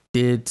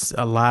 Did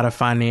a lot of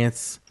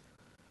finance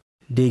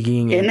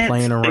digging and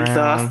playing around.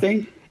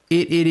 Exhausting.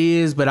 It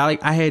is, but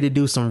I had to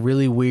do some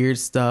really weird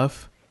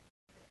stuff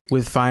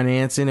with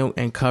financing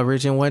and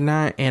coverage and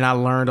whatnot, and I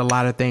learned a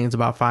lot of things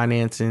about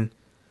financing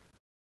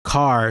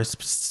cars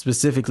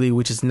specifically,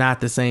 which is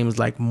not the same as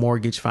like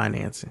mortgage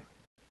financing.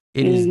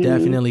 It is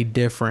definitely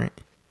different.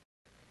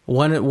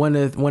 One of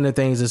the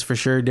things that's for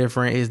sure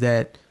different is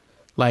that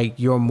like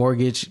your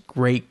mortgage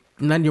rate,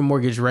 not your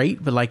mortgage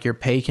rate, but like your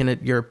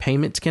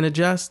payments can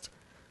adjust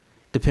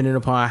depending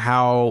upon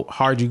how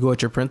hard you go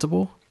at your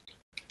principal.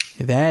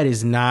 That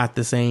is not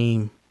the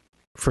same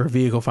for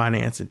vehicle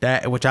financing.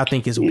 Which I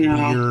think is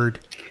weird.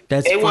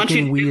 That's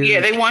fucking weird. Yeah,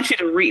 they want you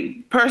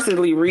to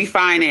personally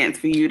refinance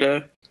for you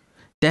to.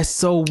 That's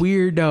so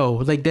weird though.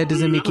 Like that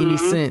doesn't make any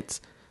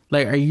sense.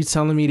 Like, are you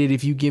telling me that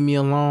if you give me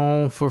a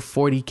loan for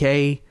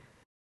 $40,000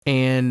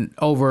 and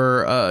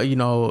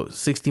over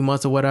 60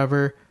 months or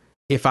whatever,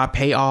 if I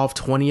pay off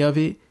 20 of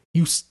it,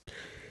 you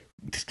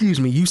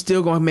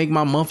still gonna make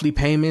my monthly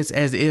payments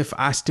as if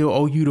I still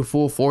owe you the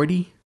full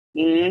 40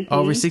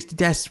 over 60?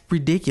 That's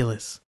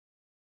ridiculous.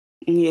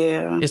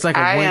 Yeah, it's like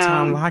a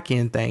one-time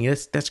lock-in thing.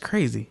 That's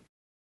crazy.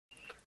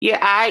 Yeah,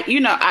 I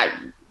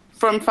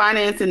from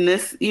financing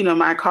this,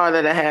 my car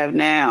that I have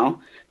now,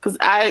 because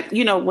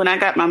when I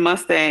got my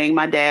Mustang,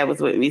 my dad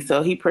was with me,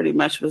 so he pretty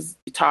much was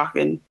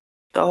talking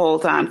the whole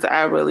time, so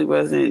I really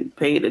wasn't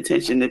paying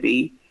attention, to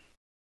be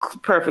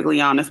perfectly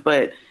honest.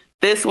 But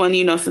this one,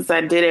 since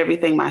I did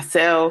everything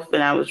myself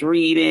and I was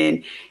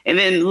reading, and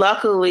then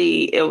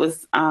luckily it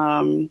was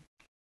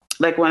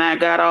like when I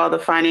got all the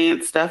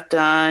finance stuff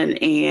done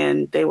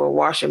and they were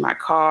washing my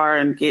car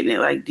and getting it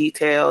like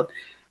detailed,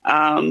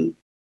 and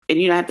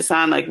I have to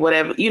sign like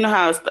whatever,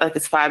 how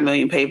it's 5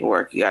 million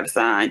paperwork you got to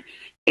sign.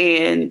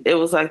 And it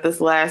was like this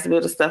last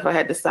bit of stuff I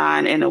had to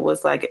sign, and it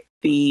was like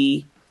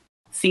the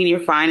senior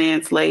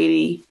finance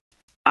lady.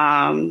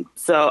 And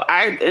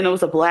it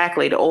was a black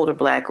lady, older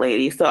black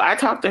lady. So I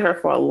talked to her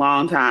for a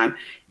long time,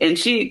 and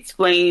she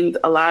explained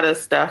a lot of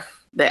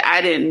stuff that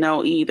I didn't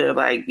know either.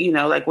 Like,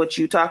 like what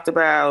you talked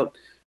about,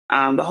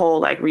 the whole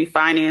like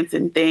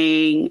refinancing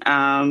thing.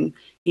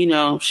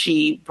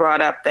 She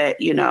brought up that,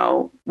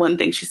 one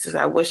thing she says,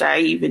 I wish I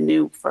even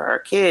knew for her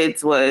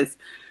kids was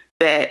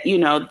that,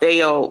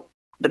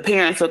 the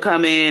parents will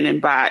come in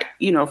and buy,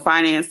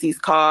 finance these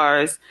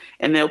cars,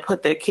 and they'll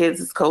put their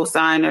kids as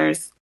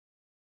co-signers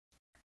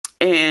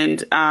and,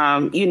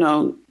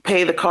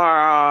 pay the car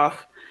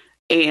off.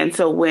 And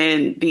so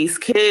when these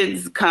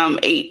kids come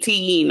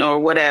 18 or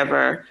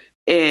whatever,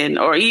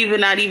 or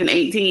even not even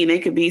 18, they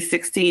could be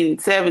 16,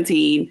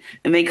 17,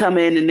 and they come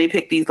in and they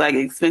pick these like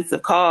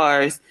expensive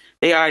cars,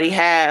 they already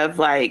have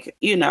like,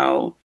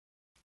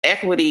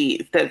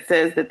 equity that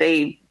says that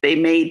they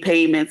made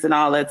payments and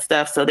all that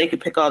stuff, so they could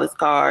pick all these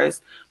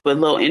cars with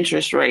low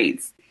interest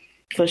rates.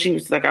 So she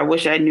was like, I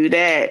wish I knew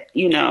that,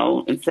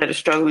 instead of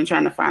struggling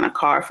trying to find a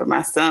car for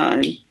my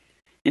son.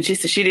 And she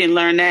said she didn't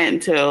learn that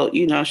until,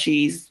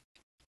 she's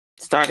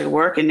started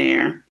working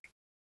there.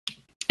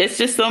 It's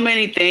just so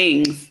many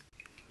things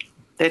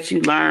that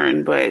you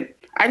learn, but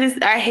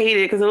I hate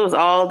it because it was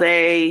all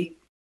day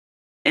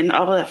and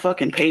all that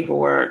fucking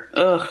paperwork.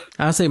 Ugh.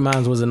 I'd say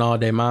mine wasn't all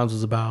day. Mine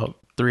was about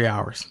 3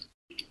 hours.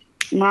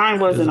 Mine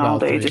wasn't all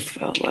day. It just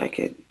felt like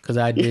it. Because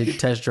I did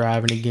test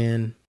driving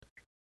again.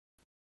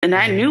 And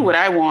I knew what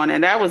I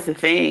wanted. That was the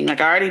thing. Like,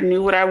 I already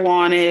knew what I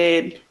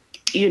wanted.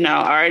 I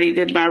already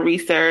did my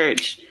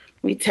research.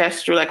 We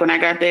test drove. Like, when I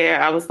got there,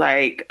 I was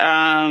like,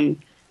 hi.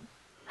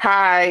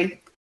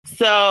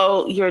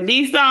 So your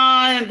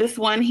Nissan, this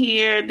one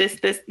here, this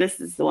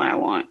is the one I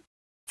want.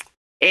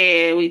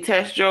 And we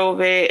test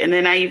drove it. And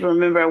then I even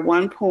remember at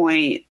one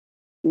point,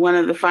 one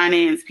of the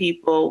finance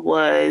people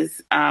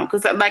was,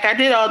 because like I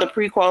did all the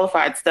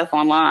pre-qualified stuff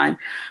online,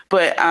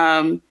 but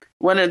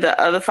one of the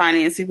other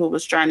finance people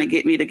was trying to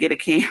get me to get a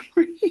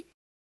Camry.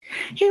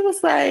 He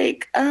was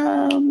like,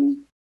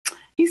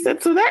 he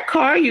said, so that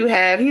car you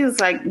have, he was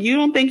like, you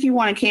don't think you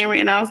want a Camry?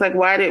 And I was like,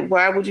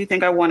 why would you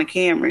think I want a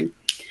Camry?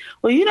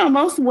 Well, you know,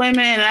 most women,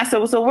 and I said,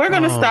 well, so we're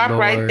going to stop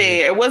right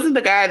there. It wasn't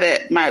the guy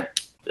that my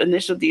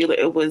initial dealer,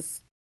 it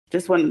was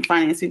just one of the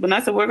finance people. And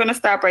I said, we're going to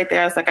stop right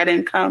there. I was like, I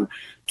didn't come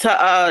to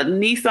a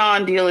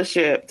Nissan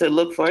dealership to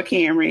look for a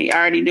Camry. I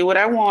already knew what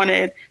I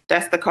wanted.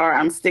 That's the car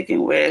I'm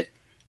sticking with.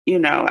 You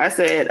know, I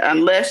said,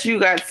 unless you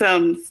got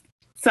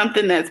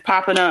something that's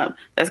popping up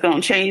that's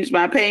going to change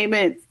my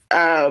payments.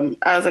 I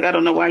was like, I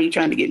don't know why you're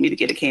trying to get me to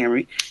get a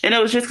Camry. And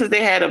it was just because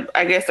they had,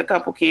 I guess, a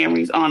couple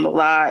Camrys on the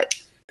lot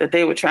that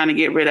they were trying to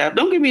get rid of.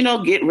 Don't give me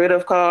no get rid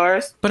of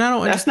cars. But I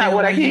don't. That's not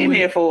what I came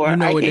here for.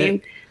 And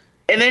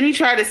then he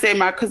tried to say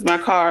because my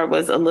car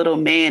was a little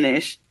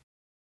mannish.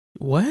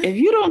 What? If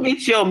you don't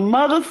get your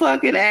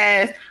motherfucking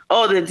ass,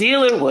 the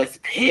dealer was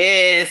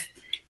pissed.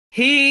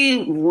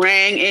 He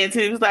rang into,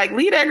 he was like,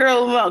 leave that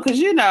girl alone, because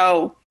you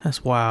know.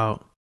 That's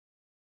wild.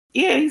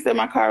 Yeah, he said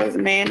my car was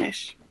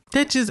mannish.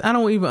 That just, I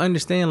don't even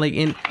understand. Like,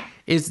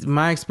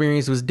 my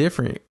experience was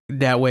different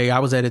that way. I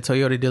was at a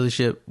Toyota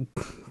dealership,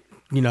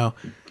 you know,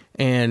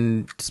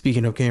 and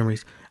speaking of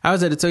Camrys, I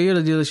was at a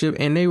Toyota dealership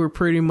and they were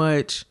pretty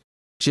much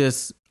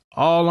just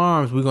all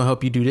arms. We're going to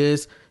help you do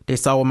this. They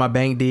saw what my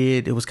bank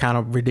did. It was kind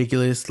of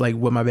ridiculous, like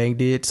what my bank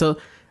did. So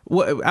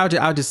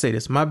I'll just say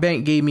this. My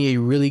bank gave me a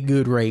really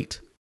good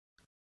rate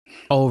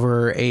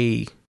over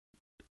a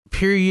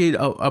period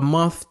of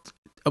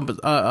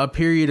a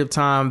period of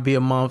time via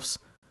months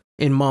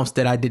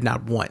that I did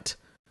not want.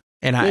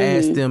 And I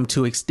asked them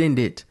to extend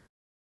it.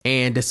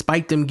 And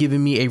despite them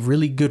giving me a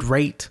really good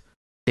rate,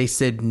 they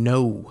said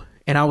no.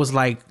 And I was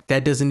like,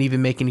 that doesn't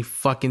even make any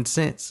fucking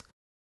sense.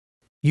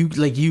 You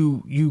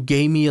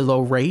gave me a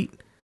low rate.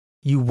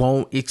 You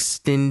won't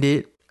extend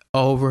it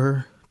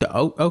over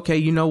okay,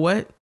 you know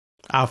what?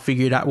 I'll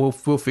figure it out. We'll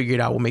figure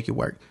it out. We'll make it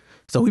work.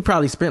 So we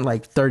probably spent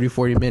like 30,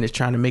 40 minutes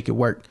trying to make it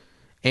work.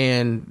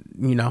 And,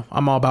 you know,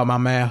 I'm all about my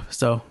math,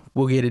 so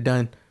we'll get it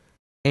done.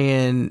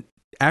 And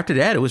after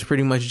that, it was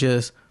pretty much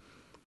just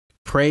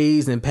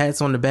praise and pats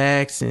on the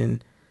backs.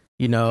 And,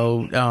 you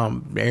know,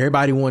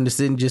 everybody wanted to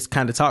sit and just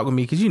kind of talk with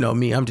me because, you know,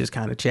 me, I'm just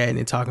kind of chatting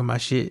and talking my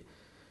shit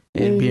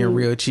and being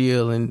real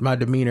chill and my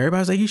demeanor.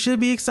 Everybody's like, you should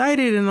be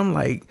excited. And I'm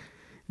like,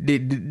 the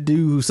dude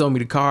who sold me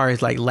the car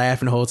is like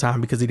laughing the whole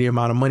time because of the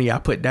amount of money I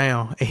put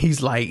down. And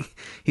he's like,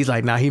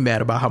 nah, he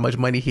mad about how much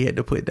money he had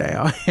to put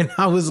down. And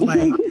I was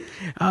like,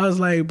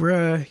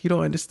 bruh, you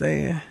don't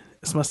understand.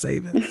 It's my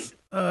savings.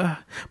 But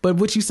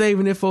what you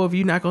saving it for if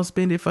you're not gonna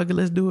spend it? Fuck it,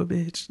 let's do it,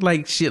 bitch.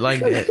 Like shit like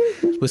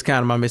that was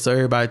kind of my miss. So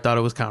everybody thought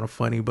it was kind of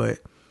funny. But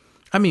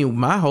I mean,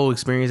 my whole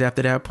experience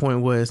after that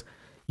point was,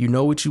 you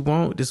know what you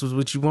want. This was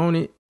what you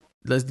wanted.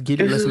 Let's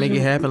get it. Let's make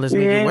it happen. Let's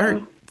make it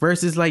work.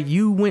 Versus like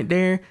you went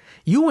there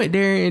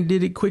and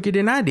did it quicker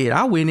than I did.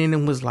 I went in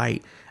and was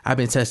like, I've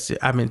been test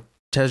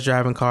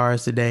driving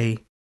cars today.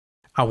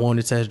 I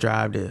want to test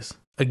drive this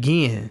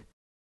again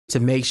to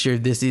make sure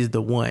this is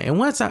the one. And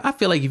once I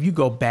feel like if you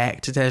go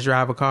back to test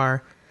drive a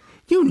car,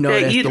 you know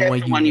that's the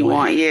one you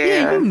want.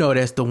 Yeah, you know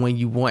that's the one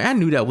you want. I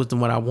knew that was the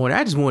one I wanted.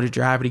 I just wanted to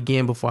drive it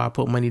again before I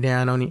put money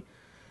down on it.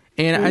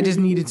 And I just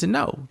needed to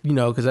know, you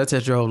know, because I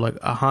test drove like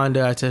a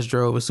Honda, I test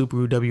drove a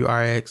Subaru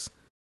WRX,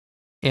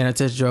 and I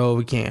test drove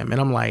a Cam.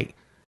 And I'm like,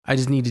 I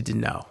just needed to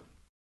know.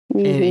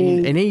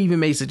 And they even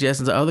made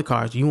suggestions of other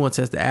cars. You want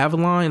to test the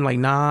Avalon? And like,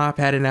 nah, I've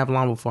had an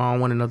Avalon before. I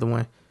don't want another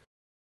one.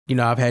 You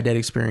know, I've had that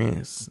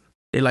experience.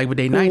 They like, but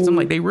they nice. I'm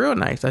like, they real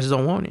nice. I just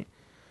don't want it.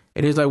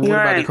 And it's like, what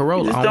about the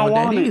Corolla? I don't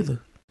want that either.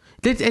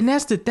 And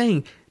that's the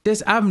thing.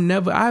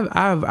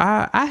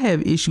 I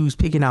have issues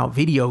picking out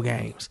video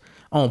games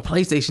on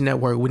PlayStation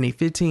Network when they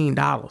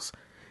 $15.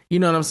 You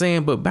know what I'm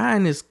saying? But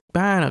buying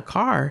a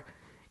car,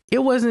 it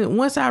wasn't,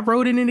 once I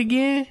wrote it in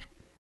again,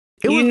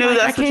 it was like,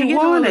 I can't get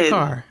no other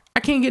car. I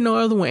can't get no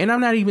other one. And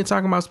I'm not even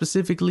talking about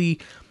specifically,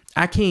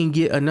 I can't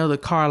get another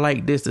car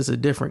like this that's a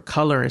different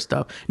color and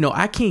stuff. No,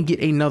 I can't get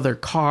another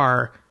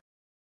car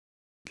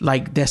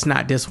like that's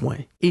not this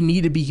one. It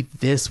need to be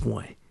this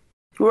one.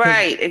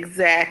 Right,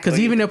 exactly. Because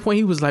even at that point,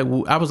 he was like,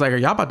 I was like, are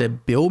y'all about to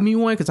build me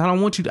one? Because I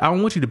don't want you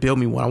to build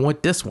me one. I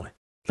want this one.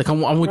 Like I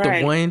want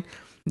the one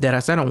that I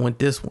said I want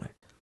this one.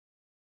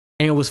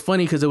 And it was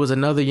funny because there was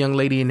another young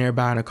lady in there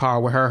buying a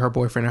car with her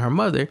boyfriend, and her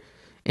mother.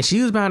 And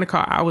she was buying a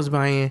car I was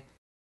buying,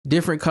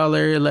 different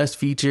color, less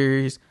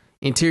features,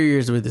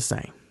 interiors were the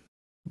same.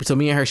 So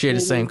me and her shared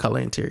the same color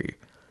interior.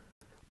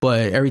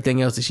 But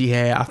everything else that she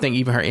had, I think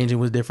even her engine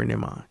was different than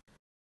mine.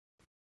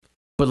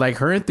 But like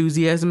her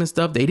enthusiasm and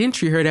stuff, they didn't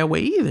treat her that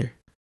way either.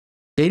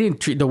 They didn't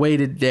treat the way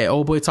that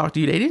old boy talked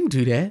to you. They didn't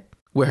do that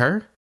with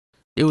her.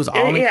 It was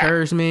all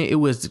encouragement. It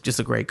was just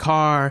a great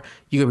car.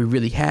 You're going to be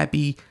really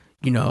happy.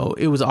 You know,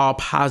 it was all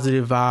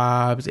positive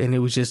vibes, and it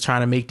was just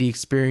trying to make the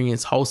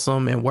experience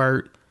wholesome and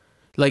work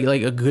like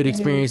a good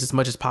experience as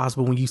much as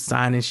possible when you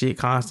signing shit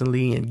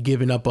constantly and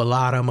giving up a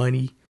lot of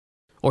money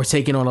or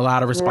taking on a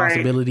lot of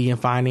responsibility and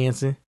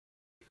financing.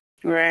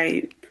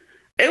 Right.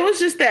 It was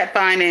just that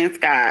finance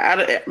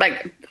guy.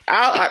 Like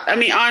I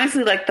mean,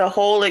 honestly, like the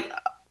whole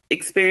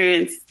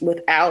experience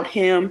without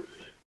him,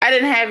 I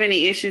didn't have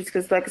any issues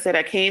because, like I said,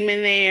 I came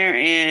in there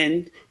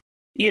and,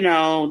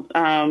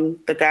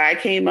 the guy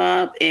came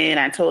up and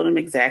I told him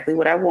exactly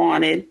what I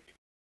wanted.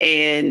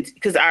 And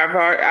because I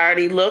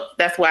already looked,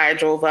 that's why I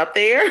drove up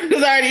there,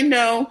 because I already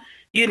know,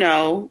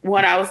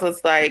 when I was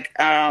just like,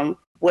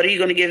 what are you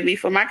going to give me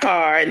for my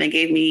car? And they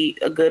gave me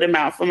a good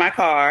amount for my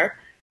car,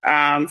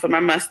 for my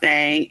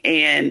Mustang.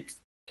 And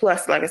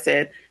plus, like I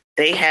said,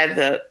 they had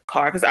the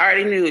car because I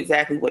already knew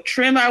exactly what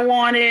trim I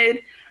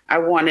wanted. I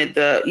wanted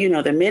the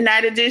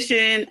midnight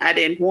edition. I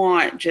didn't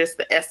want just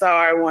the SR.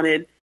 I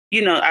wanted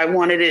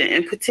it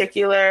in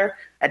particular.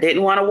 I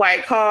didn't want a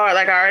white car.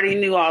 Like, I already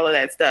knew all of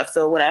that stuff.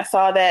 So when I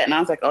saw that and I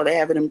was like, oh, they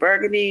have it in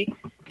burgundy.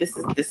 This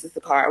is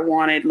the car I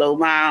wanted, low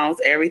miles,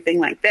 everything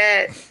like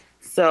that.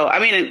 So, I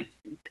mean,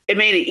 it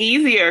made it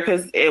easier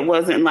because it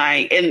wasn't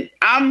like, and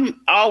I'm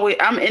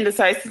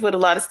indecisive with a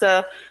lot of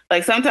stuff.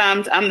 Like,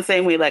 sometimes I'm the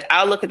same way. Like,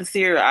 I'll look at the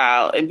cereal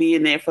aisle and be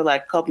in there for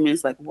like a couple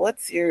minutes. Like, what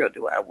cereal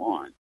do I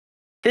want?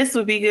 This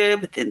would be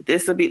good, but then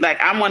this would be like,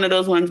 I'm one of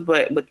those ones,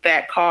 but with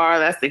that car,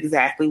 that's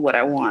exactly what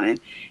I wanted.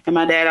 And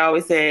my dad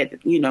always said,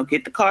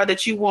 get the car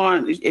that you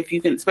want. If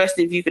you can,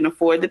 especially if you can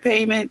afford the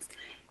payments,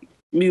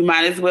 you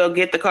might as well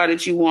get the car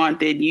that you want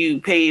than you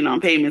paying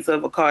on payments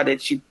of a car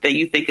that you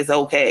think is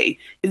okay.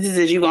 This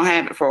is you're going to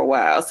have it for a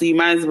while. So you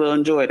might as well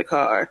enjoy the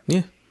car.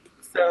 Yeah.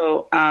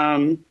 So,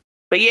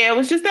 but yeah, it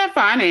was just that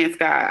finance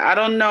guy. I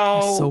don't know.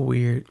 That's so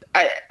weird.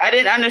 I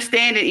didn't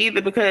understand it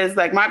either because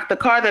like the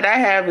car that I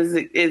have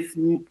is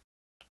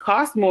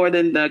cost more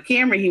than the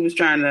Camry he was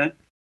trying to,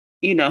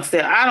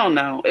 sell. I don't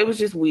know. It was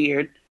just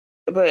weird.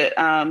 But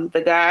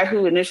the guy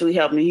who initially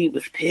helped me, he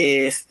was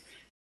pissed.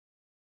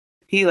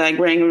 He like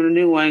rang him a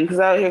new one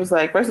because he was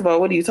like, first of all,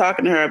 what are you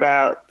talking to her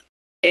about?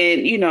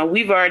 And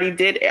we've already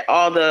did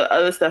all the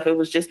other stuff. It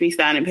was just me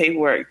signing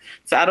paperwork.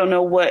 So I don't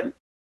know what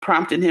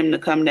prompted him to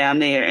come down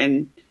there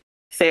and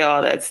say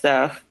all that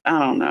stuff. I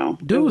don't know.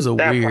 Dude was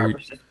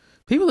weird.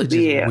 People are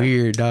just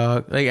weird,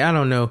 dog. Like, I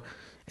don't know.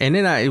 And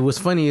then it was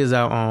funny is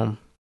I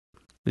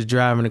was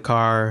driving the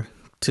car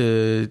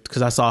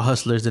because I saw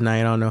Hustlers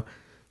tonight. I don't know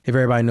if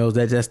everybody knows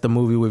that's the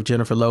movie with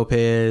Jennifer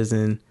Lopez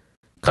and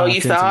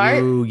you saw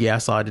it? Yeah, I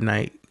saw it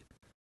tonight.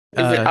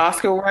 Is it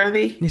Oscar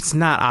worthy? It's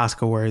not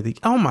Oscar worthy.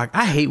 Oh my!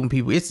 I hate when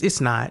people.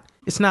 It's not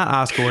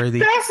Oscar worthy.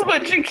 That's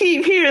what you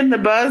keep hearing the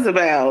buzz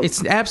about.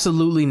 It's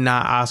absolutely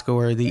not Oscar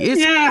worthy.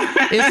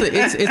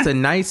 It's a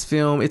nice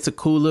film. It's a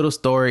cool little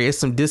story. It's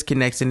some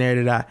disconnects in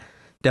there that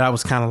I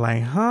was kind of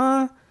like,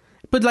 huh?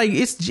 But like,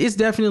 it's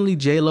definitely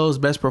J-Lo's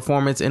best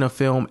performance in a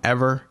film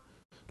ever.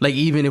 Like,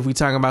 even if we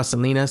talking about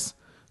Selena's,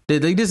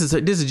 this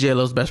is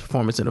J-Lo's best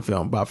performance in a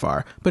film by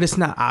far. But it's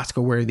not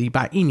Oscar worthy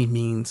by any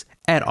means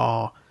at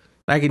all.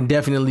 I can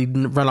definitely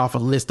run off a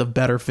list of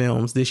better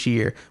films this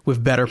year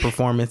with better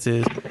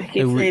performances. I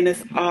keep saying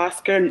it's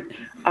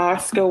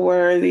Oscar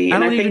worthy. I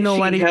don't even know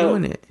why they're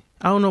doing it.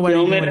 I don't know why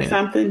they're doing it.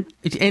 Something.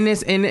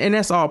 And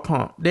that's all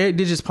pump. They're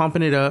just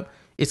pumping it up.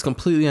 It's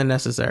completely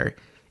unnecessary.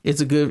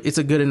 It's a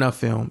good enough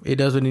film. It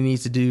does what it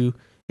needs to do.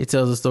 It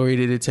tells the story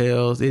that it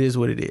tells. It is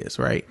what it is,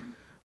 right?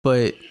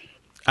 But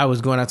I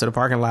was going out to the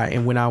parking lot,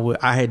 and when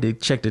I had to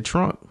check the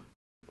trunk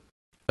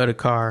of the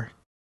car.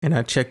 And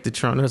I checked the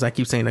trunk. As I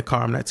keep saying the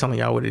car, I'm not telling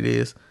y'all what it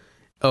is.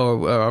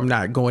 Or I'm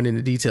not going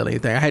into detail or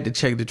anything. I had to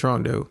check the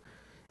trunk, though.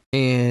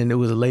 And there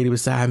was a lady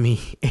beside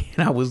me. And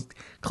I was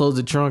close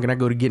the trunk. And I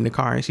go to get in the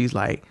car. And she's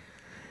like,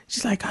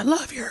 I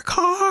love your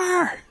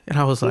car. And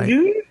I was like,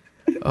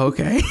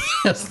 okay.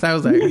 I was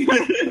like,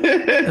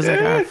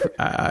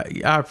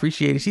 I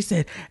appreciate it. She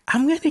said,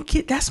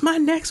 that's my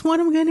next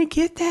one. I'm going to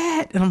get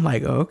that. And I'm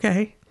like,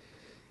 okay,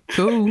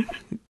 cool.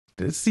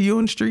 See you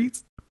on the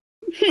streets.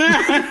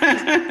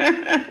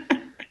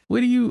 What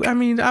do you? I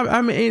mean,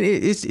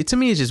 it's to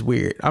me, it's just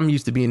weird. I'm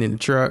used to being in the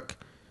truck.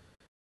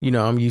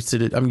 I'm used to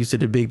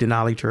the big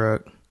Denali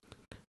truck.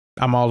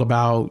 I'm all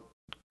about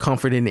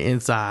comfort in the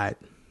inside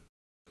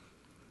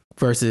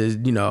versus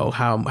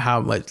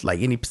how much like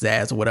any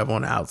pizzazz or whatever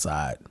on the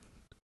outside.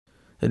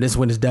 And this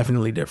one is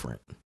definitely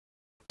different.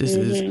 This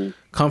is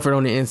comfort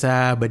on the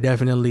inside, but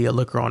definitely a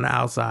looker on the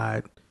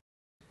outside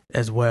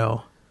as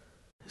well.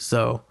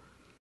 So.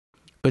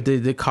 But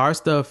the car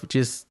stuff,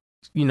 just,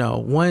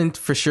 one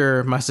for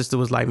sure, my sister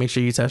was like, make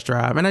sure you test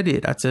drive. And I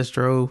did. I test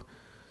drove.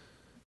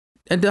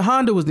 And the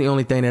Honda was the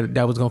only thing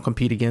that was going to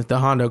compete against. The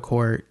Honda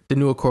Accord, the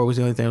new Accord was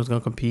the only thing that was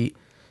going to compete.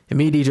 And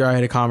me and DJ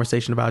had a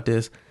conversation about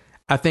this.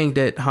 I think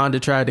that Honda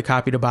tried to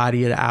copy the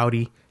body of the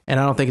Audi. And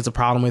I don't think it's a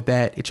problem with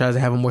that. It tries to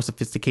have a more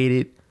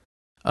sophisticated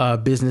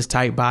business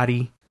type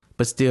body,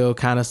 but still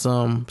kind of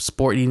some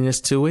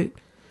sportiness to it.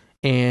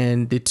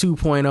 And the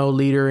 2.0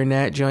 liter in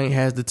that joint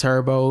has the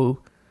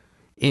turbo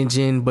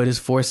engine, but it's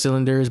 4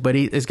 cylinders, but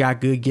it's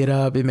got good get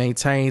up. It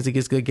maintains, it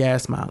gets good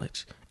gas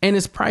mileage, and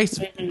it's priced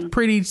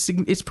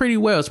pretty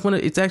well.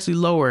 It's actually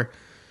lower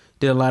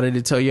than a lot of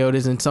the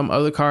Toyotas and some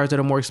other cars that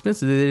are more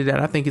expensive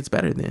that I think it's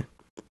better than.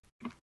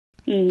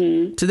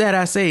 To that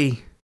I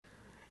say,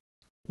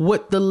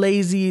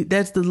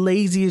 that's the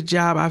laziest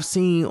job I've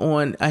seen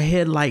on a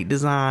headlight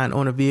design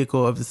on a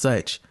vehicle of the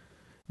such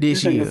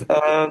this year.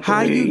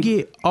 How you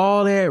get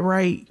all that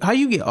right? How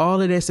you get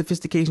all of that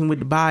sophistication with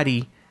the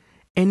body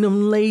and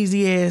them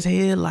lazy ass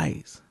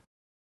headlights?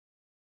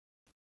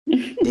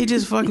 They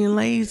just fucking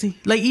lazy.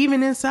 Like,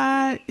 even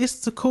inside,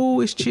 it's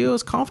cool, it's chill,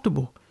 it's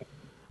comfortable.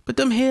 But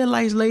them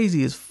headlights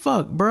lazy as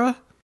fuck, bruh.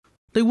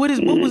 Like, what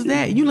was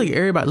that? You look at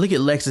everybody. Look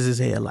at Lexus's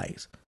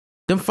headlights.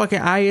 Them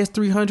fucking IS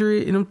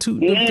 300 and them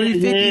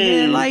 350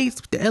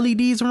 headlights with the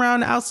LEDs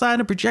around the outside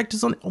and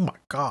projectors on it. Oh my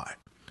God.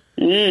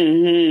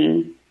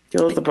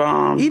 Those the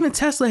bomb. Even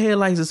Tesla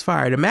headlights is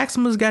fire. The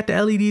Maximus got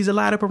the LEDs a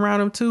light up around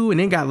them too, and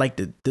then got like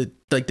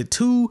the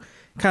two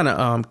kind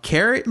of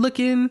carrot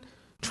looking,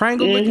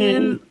 triangle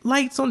looking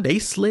lights on. They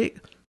slick.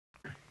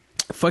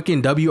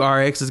 Fucking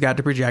WRX has got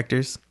the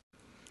projectors,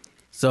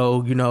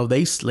 so you know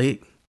they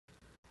slick.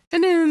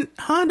 And then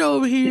Honda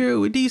over here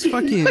with these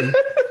fucking,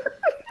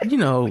 you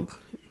know,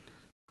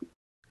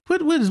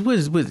 what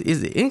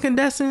is it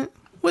incandescent?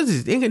 What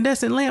is this,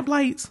 incandescent lamp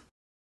lights?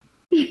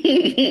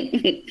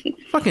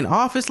 Fucking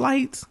office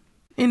lights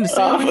in the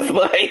ceiling. Office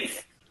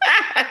lights.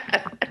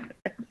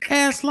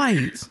 Ass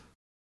lights.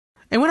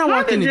 And when I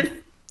walked in,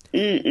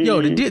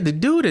 the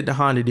dude at the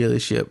Honda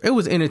dealership,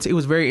 it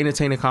was very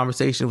entertaining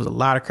conversation. It was a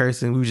lot of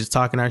cursing. We were just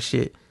talking our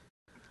shit.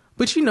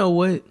 But you know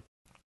what?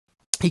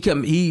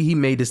 He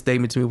made this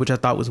statement to me, which I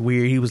thought was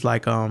weird. He was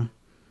like,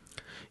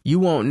 you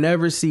won't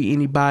never see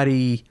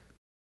anybody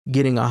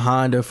getting a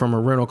Honda from a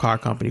rental car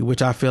company,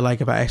 which I feel like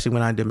if I actually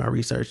went out and did my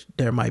research,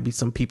 there might be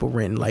some people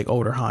renting like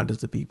older Hondas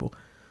to people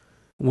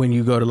when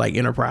you go to like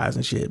Enterprise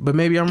and shit. But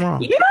maybe I'm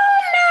wrong. You know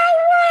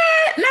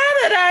what? Now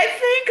that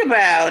I think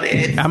about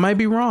it, I might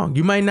be wrong.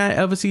 You might not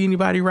ever see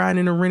anybody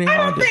riding in a rented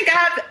Honda. I don't think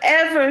I've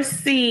ever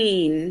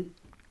seen.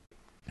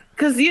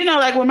 Because, you know,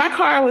 like when my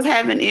car was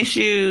having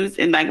issues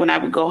and like when I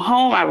would go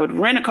home, I would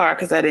rent a car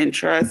because I didn't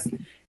trust,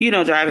 you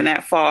know, driving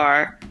that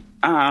far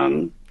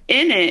in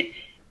it.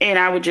 And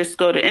I would just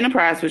go to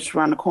Enterprise, which is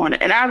around the corner.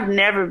 And I've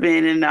never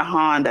been in a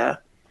Honda.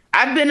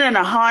 I've been in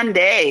a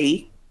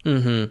Hyundai.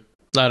 A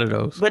lot of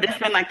those. But it's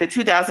been like the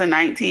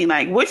 2019,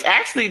 like, which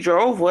actually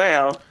drove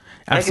well.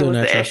 I'm still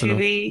not trusting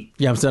them.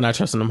 Yeah, I'm still not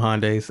trusting them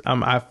Hyundais.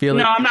 I feel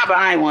No, I'm not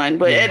buying one,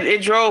 but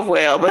it drove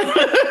well. But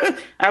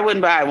I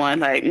wouldn't buy one.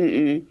 Like,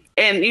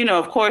 And, you know,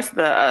 of course,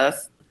 the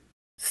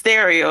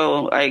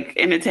stereo, like,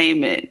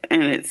 entertainment,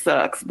 and it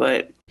sucks,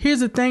 but... Here's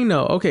the thing,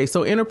 though. Okay,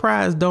 so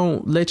Enterprise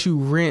don't let you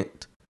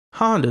rent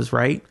Hondas,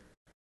 right?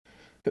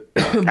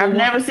 I've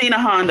never seen a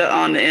Honda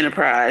on the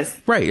Enterprise.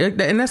 Right,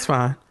 and that's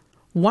fine.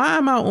 Why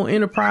am I on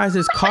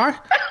Enterprise's car?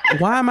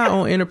 Why am I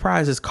on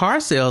Enterprise's car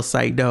sales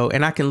site, though,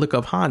 and I can look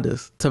up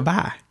Hondas to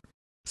buy?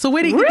 So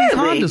where did they get these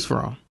Hondas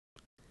from?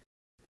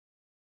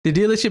 The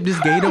dealership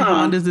just gave them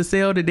Hondas to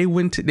sell that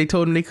they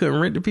told them they couldn't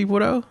rent to people,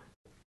 though?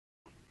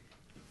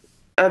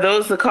 Are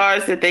those the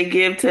cars that they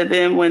give to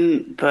them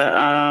when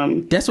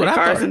that's what the I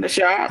cars thought. In the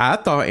shop?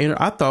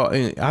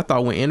 I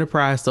thought when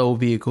Enterprise sold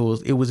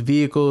vehicles, it was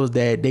vehicles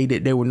that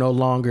they were no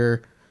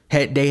longer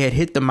had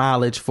hit the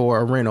mileage for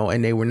a rental,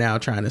 and they were now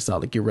trying to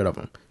sell it, get rid of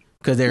them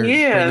because they're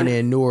bringing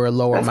in newer,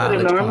 lower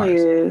mileage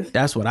cars.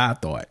 That's what I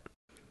thought.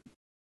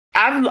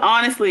 I've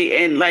honestly,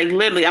 and like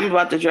literally, I'm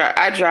about to drive.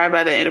 I drive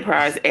by the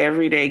Enterprise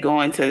every day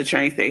going to the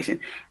train station.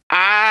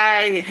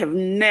 I have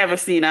never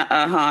seen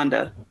a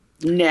Honda.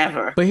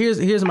 Never. But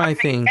here's my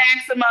thing.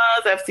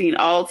 Maximas, I've seen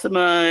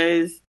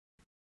Altimas.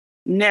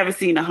 Never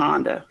seen a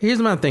Honda. Here's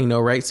my thing, though,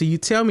 right? So you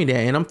tell me that,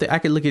 and I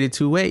could look at it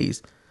two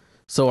ways.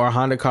 So are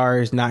Honda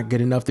cars not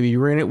good enough to be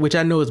rented? Which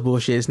I know is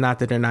bullshit. It's not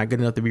that they're not good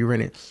enough to be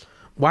rented.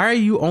 Why are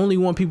you only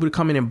want people to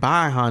come in and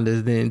buy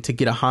Hondas then to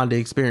get a Honda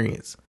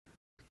experience?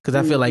 Because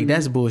I feel like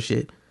that's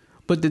bullshit.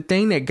 But the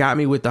thing that got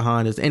me with the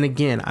Hondas, and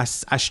again, I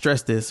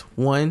stress this.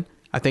 One,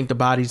 I think the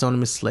bodies on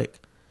them is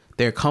slick.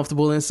 They're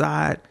comfortable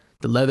inside.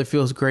 The leather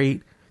feels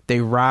great.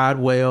 They ride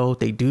well.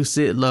 They do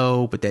sit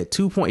low. But that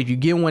if you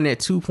get one, that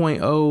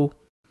 2.0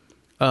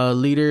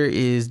 liter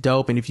is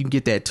dope. And if you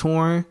get that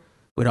Touring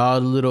with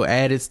all the little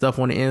added stuff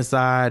on the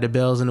inside, the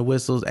bells and the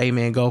whistles, hey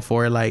man, go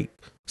for it. Like,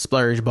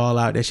 splurge, ball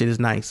out. That shit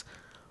is nice.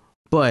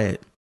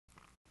 But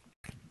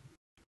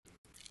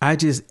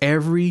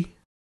every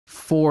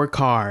 4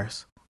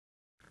 cars,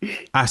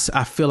 I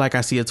feel like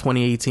I see a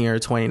 2018 or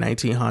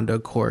 2019 Honda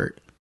Accord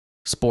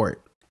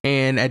Sport.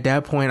 And at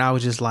that point, I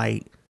was just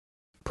like,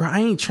 bro, I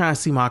ain't trying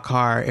to see my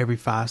car every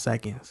 5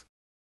 seconds.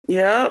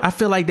 Yeah. I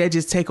feel like that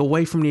just take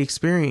away from the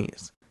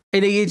experience.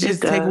 And it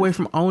just take away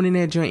from owning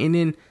that joint. And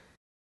then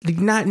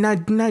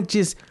not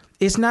just,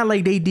 it's not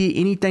like they did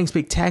anything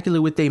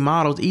spectacular with their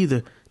models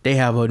either. They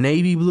have a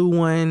navy blue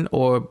one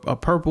or a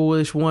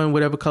purplish one,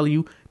 whatever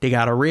color they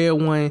got a red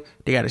one,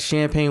 they got a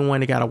champagne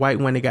one, they got a white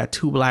one, they got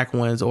 2 black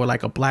ones, or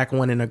like a black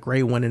one and a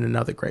gray one and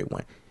another gray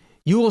one.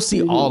 You will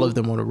see all of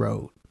them on the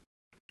road.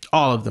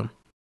 All of them.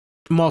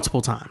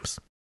 Multiple times,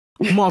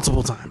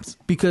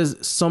 because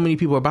so many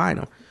people are buying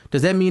them.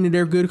 Does that mean that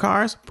they're good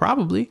cars?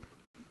 Probably.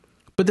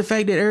 But the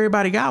fact that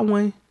everybody got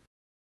one,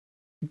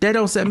 that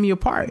don't set me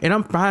apart. And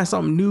I'm buying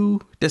something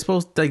new that's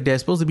supposed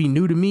to be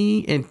new to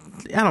me. And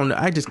I don't know.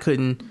 I just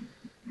couldn't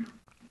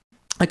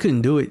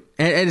do it.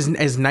 And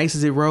as nice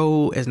as it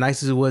rolled, as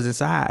nice as it was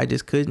inside, I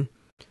just couldn't.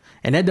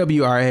 And that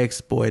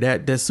WRX, boy,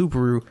 that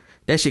Subaru,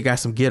 that shit got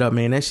some get up,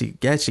 man. That shit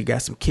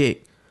got some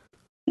kick.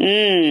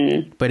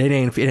 But it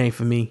ain't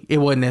for me. It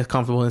wasn't as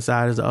comfortable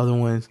inside as the other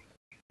ones.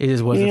 It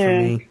just wasn't for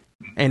me.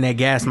 And that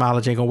gas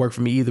mileage ain't gonna work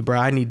for me either, bro.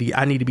 I need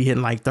to be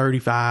hitting like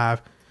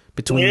 35,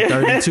 between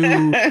 32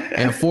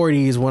 and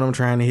 40 is what I'm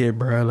trying to hit,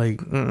 bro. Like,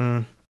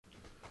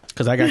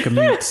 because I got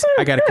commutes.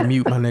 I got to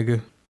commute, my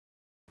nigga.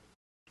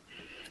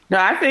 No,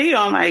 I feel you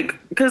on like,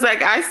 because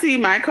like I see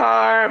my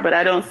car, but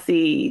I don't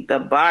see the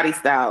body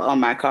style on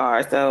my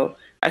car, so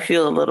I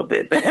feel a little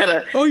bit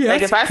better. Oh yeah,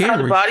 like if I saw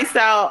the body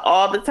style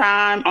all the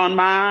time on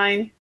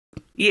mine,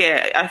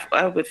 yeah,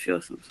 I would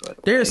feel some sort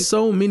of. There's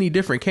so many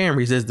different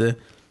Camrys. There's the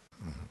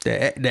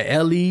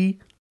LE,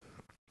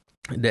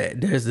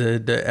 there's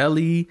the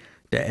LE,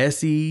 the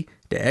SE,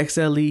 the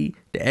XLE,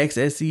 the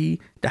XSE,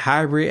 the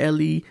hybrid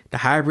LE, the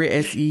hybrid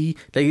SE. Like,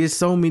 there's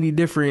so many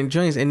different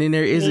joints, and then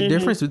there is a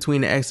difference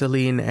between the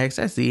XLE and the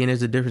XSE, and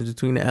there's a difference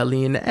between the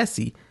LE and the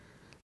SE.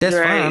 That's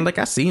fine. Like,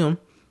 I see them,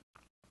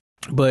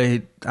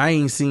 but I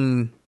ain't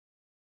seen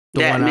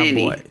the one I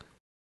bought.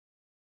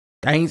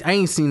 I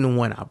ain't seen the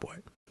one I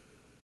bought.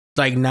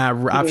 Like,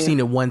 I've seen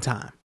it one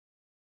time.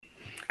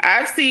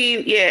 I've seen,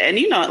 and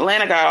you know,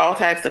 Atlanta got all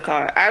types of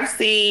cars. I've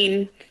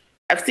seen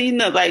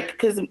the, like,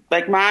 because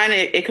like mine,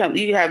 it comes,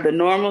 you have the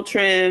normal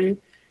trim,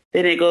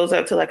 then it goes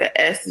up to like a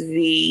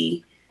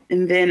SV,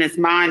 and then it's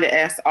mine the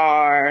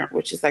SR,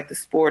 which is like the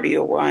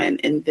sportier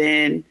one, and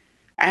then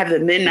I have the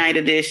midnight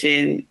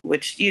edition,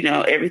 which, you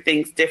know,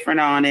 everything's different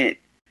on it,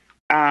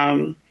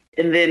 and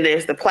then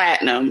there's the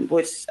platinum,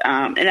 which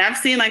and I've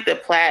seen like the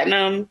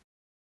platinum,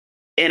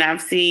 and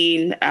I've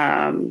seen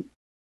the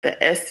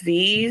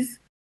SVs.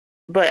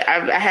 But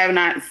I have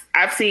not.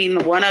 I've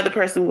seen one other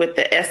person with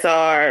the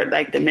SR,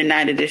 like the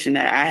midnight edition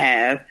that I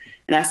have,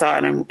 and I saw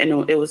it, and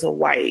it was a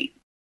white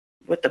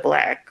with the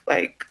black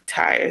like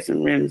tires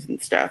and rims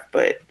and stuff.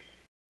 But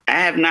I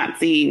have not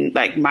seen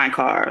like my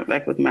car,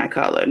 like with my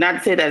color. Not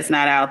to say that it's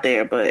not out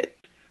there, but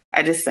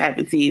I just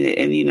haven't seen it.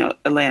 And you know,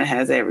 Atlanta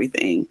has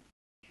everything.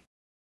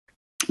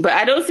 But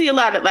I don't see a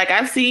lot of, like,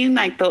 I've seen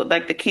like the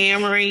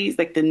Camrys,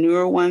 like the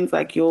newer ones,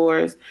 like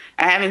yours.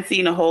 I haven't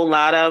seen a whole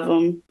lot of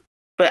them.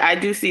 But I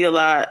do see a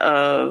lot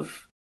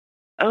of,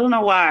 I don't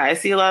know why, I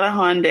see a lot of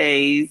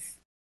Hyundais.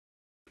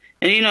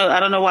 And, you know,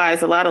 I don't know why,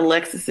 it's a lot of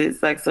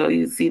Lexuses. Like, so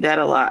you see that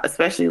a lot,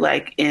 especially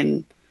like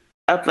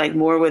up like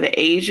more where the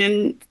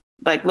Asian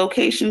like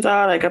locations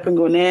are, like up in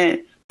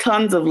Gwinnett,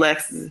 tons of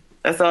Lexus.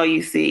 That's all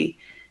you see.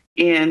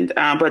 And,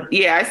 but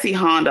yeah, I see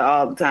Honda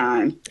all the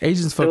time.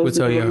 Asians fuck with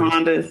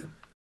Toyotas.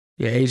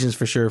 Yeah, Asians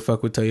for sure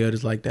fuck with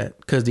Toyotas like that.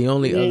 Because the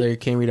only other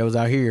Camry that was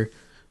out here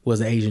was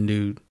an Asian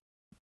dude.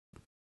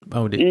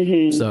 Owned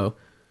it. So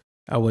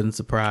I wasn't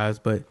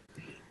surprised, but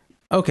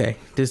okay,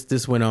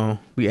 this went on.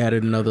 We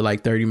added another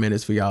like 30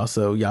 minutes for y'all,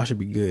 so y'all should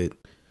be good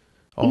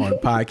on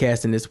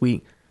podcasting this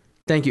week.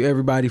 Thank you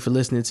everybody for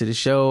listening to the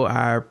show.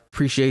 I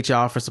appreciate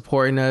y'all for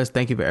supporting us.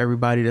 Thank you for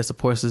everybody that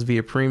supports us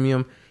via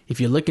premium.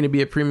 If you're looking to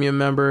be a premium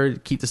member,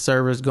 keep the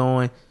servers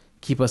going,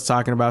 keep us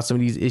talking about some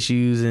of these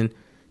issues and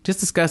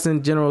just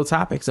discussing general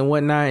topics and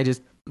whatnot, and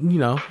just, you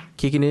know,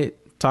 kicking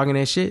it, talking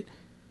that shit.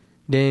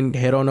 Then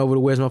head on over to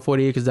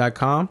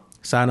where'smy40acres.com,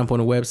 sign up on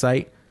the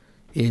website.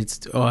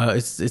 It's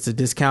a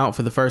discount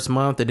for the first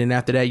month, and then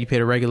after that you pay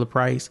the regular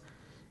price.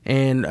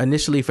 And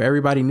initially, for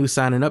everybody new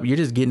signing up, you're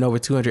just getting over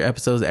 200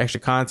 episodes of extra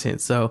content.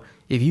 So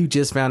if you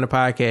just found the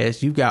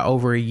podcast, you've got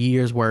over a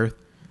year's worth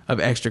of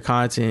extra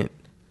content,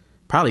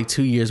 probably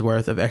 2 years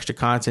worth of extra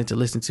content to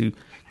listen to.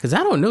 Because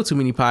I don't know too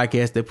many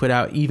podcasts that put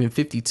out even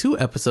 52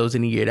 episodes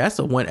in a year. That's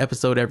a one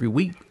episode every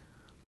week.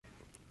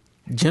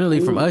 Generally,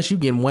 from us, you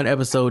get one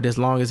episode that's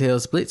long as hell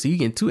split. So you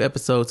get 2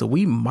 episodes. So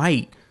we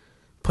might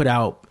put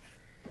out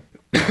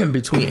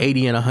between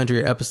 80 and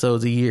 100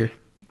 episodes a year.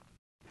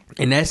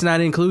 And that's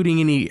not including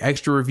any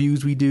extra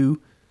reviews we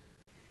do.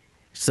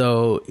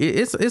 So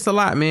it's a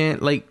lot, man.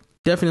 Like,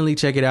 definitely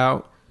check it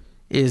out.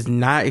 It's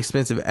not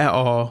expensive at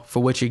all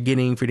for what you're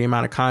getting, for the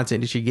amount of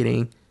content that you're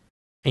getting.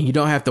 And you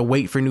don't have to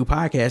wait for new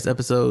podcast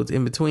episodes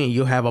in between.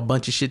 You'll have a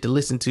bunch of shit to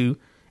listen to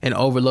and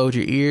overload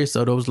your ears.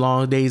 So those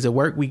long days at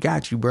work, we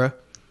got you, bruh.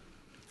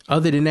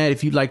 Other than that,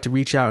 if you'd like to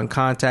reach out and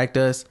contact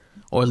us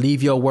or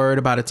leave your word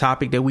about a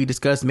topic that we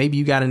discussed, maybe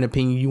you got an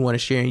opinion you want to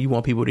share and you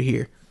want people to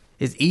hear.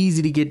 It's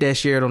easy to get that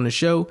shared on the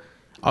show.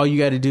 All you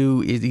got to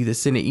do is either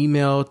send an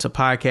email to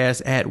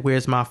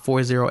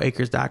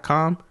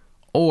podcast@where'smy40acres.com,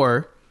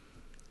 or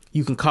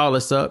you can call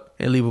us up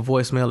and leave a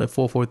voicemail at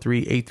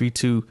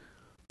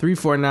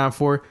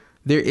 443-832-3494.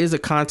 There is a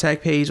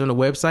contact page on the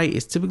website.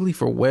 It's typically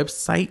for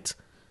website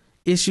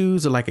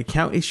issues or like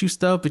account issue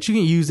stuff, but you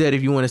can use that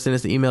if you want to send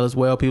us an email as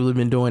well. People have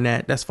been doing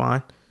that. That's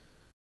fine.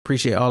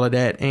 Appreciate all of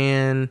that.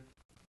 And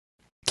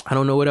I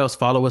don't know what else.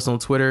 Follow us on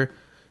Twitter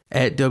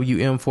at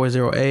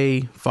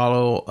WM40A.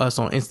 Follow us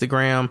on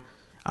Instagram.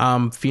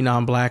 I'm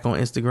Phenom Black on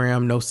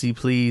Instagram. No C,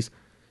 please.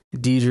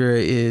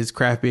 Deidre is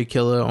Craft Beer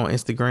Killer on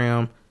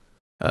Instagram.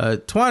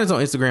 Twan is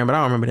on Instagram, but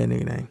I don't remember that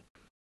nigga name.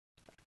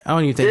 I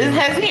don't even think.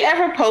 Has he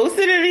ever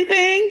posted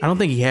anything? I don't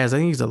think he has. I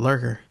think he's a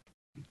lurker.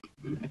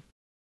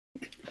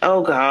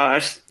 Oh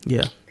gosh.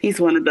 Yeah. He's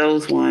one of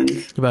those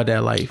ones. About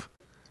that life.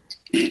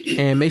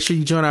 And make sure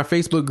you join our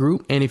Facebook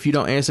group. And if you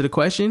don't answer the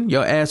question,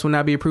 your ass will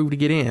not be approved to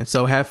get in.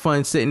 So have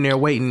fun sitting there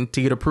waiting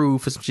to get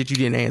approved for some shit you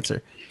didn't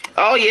answer.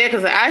 Oh yeah,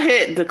 because I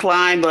hit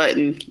decline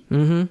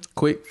button.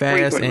 Quick,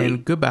 fast, frequently.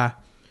 And goodbye.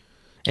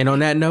 And on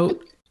that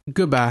note,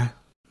 goodbye.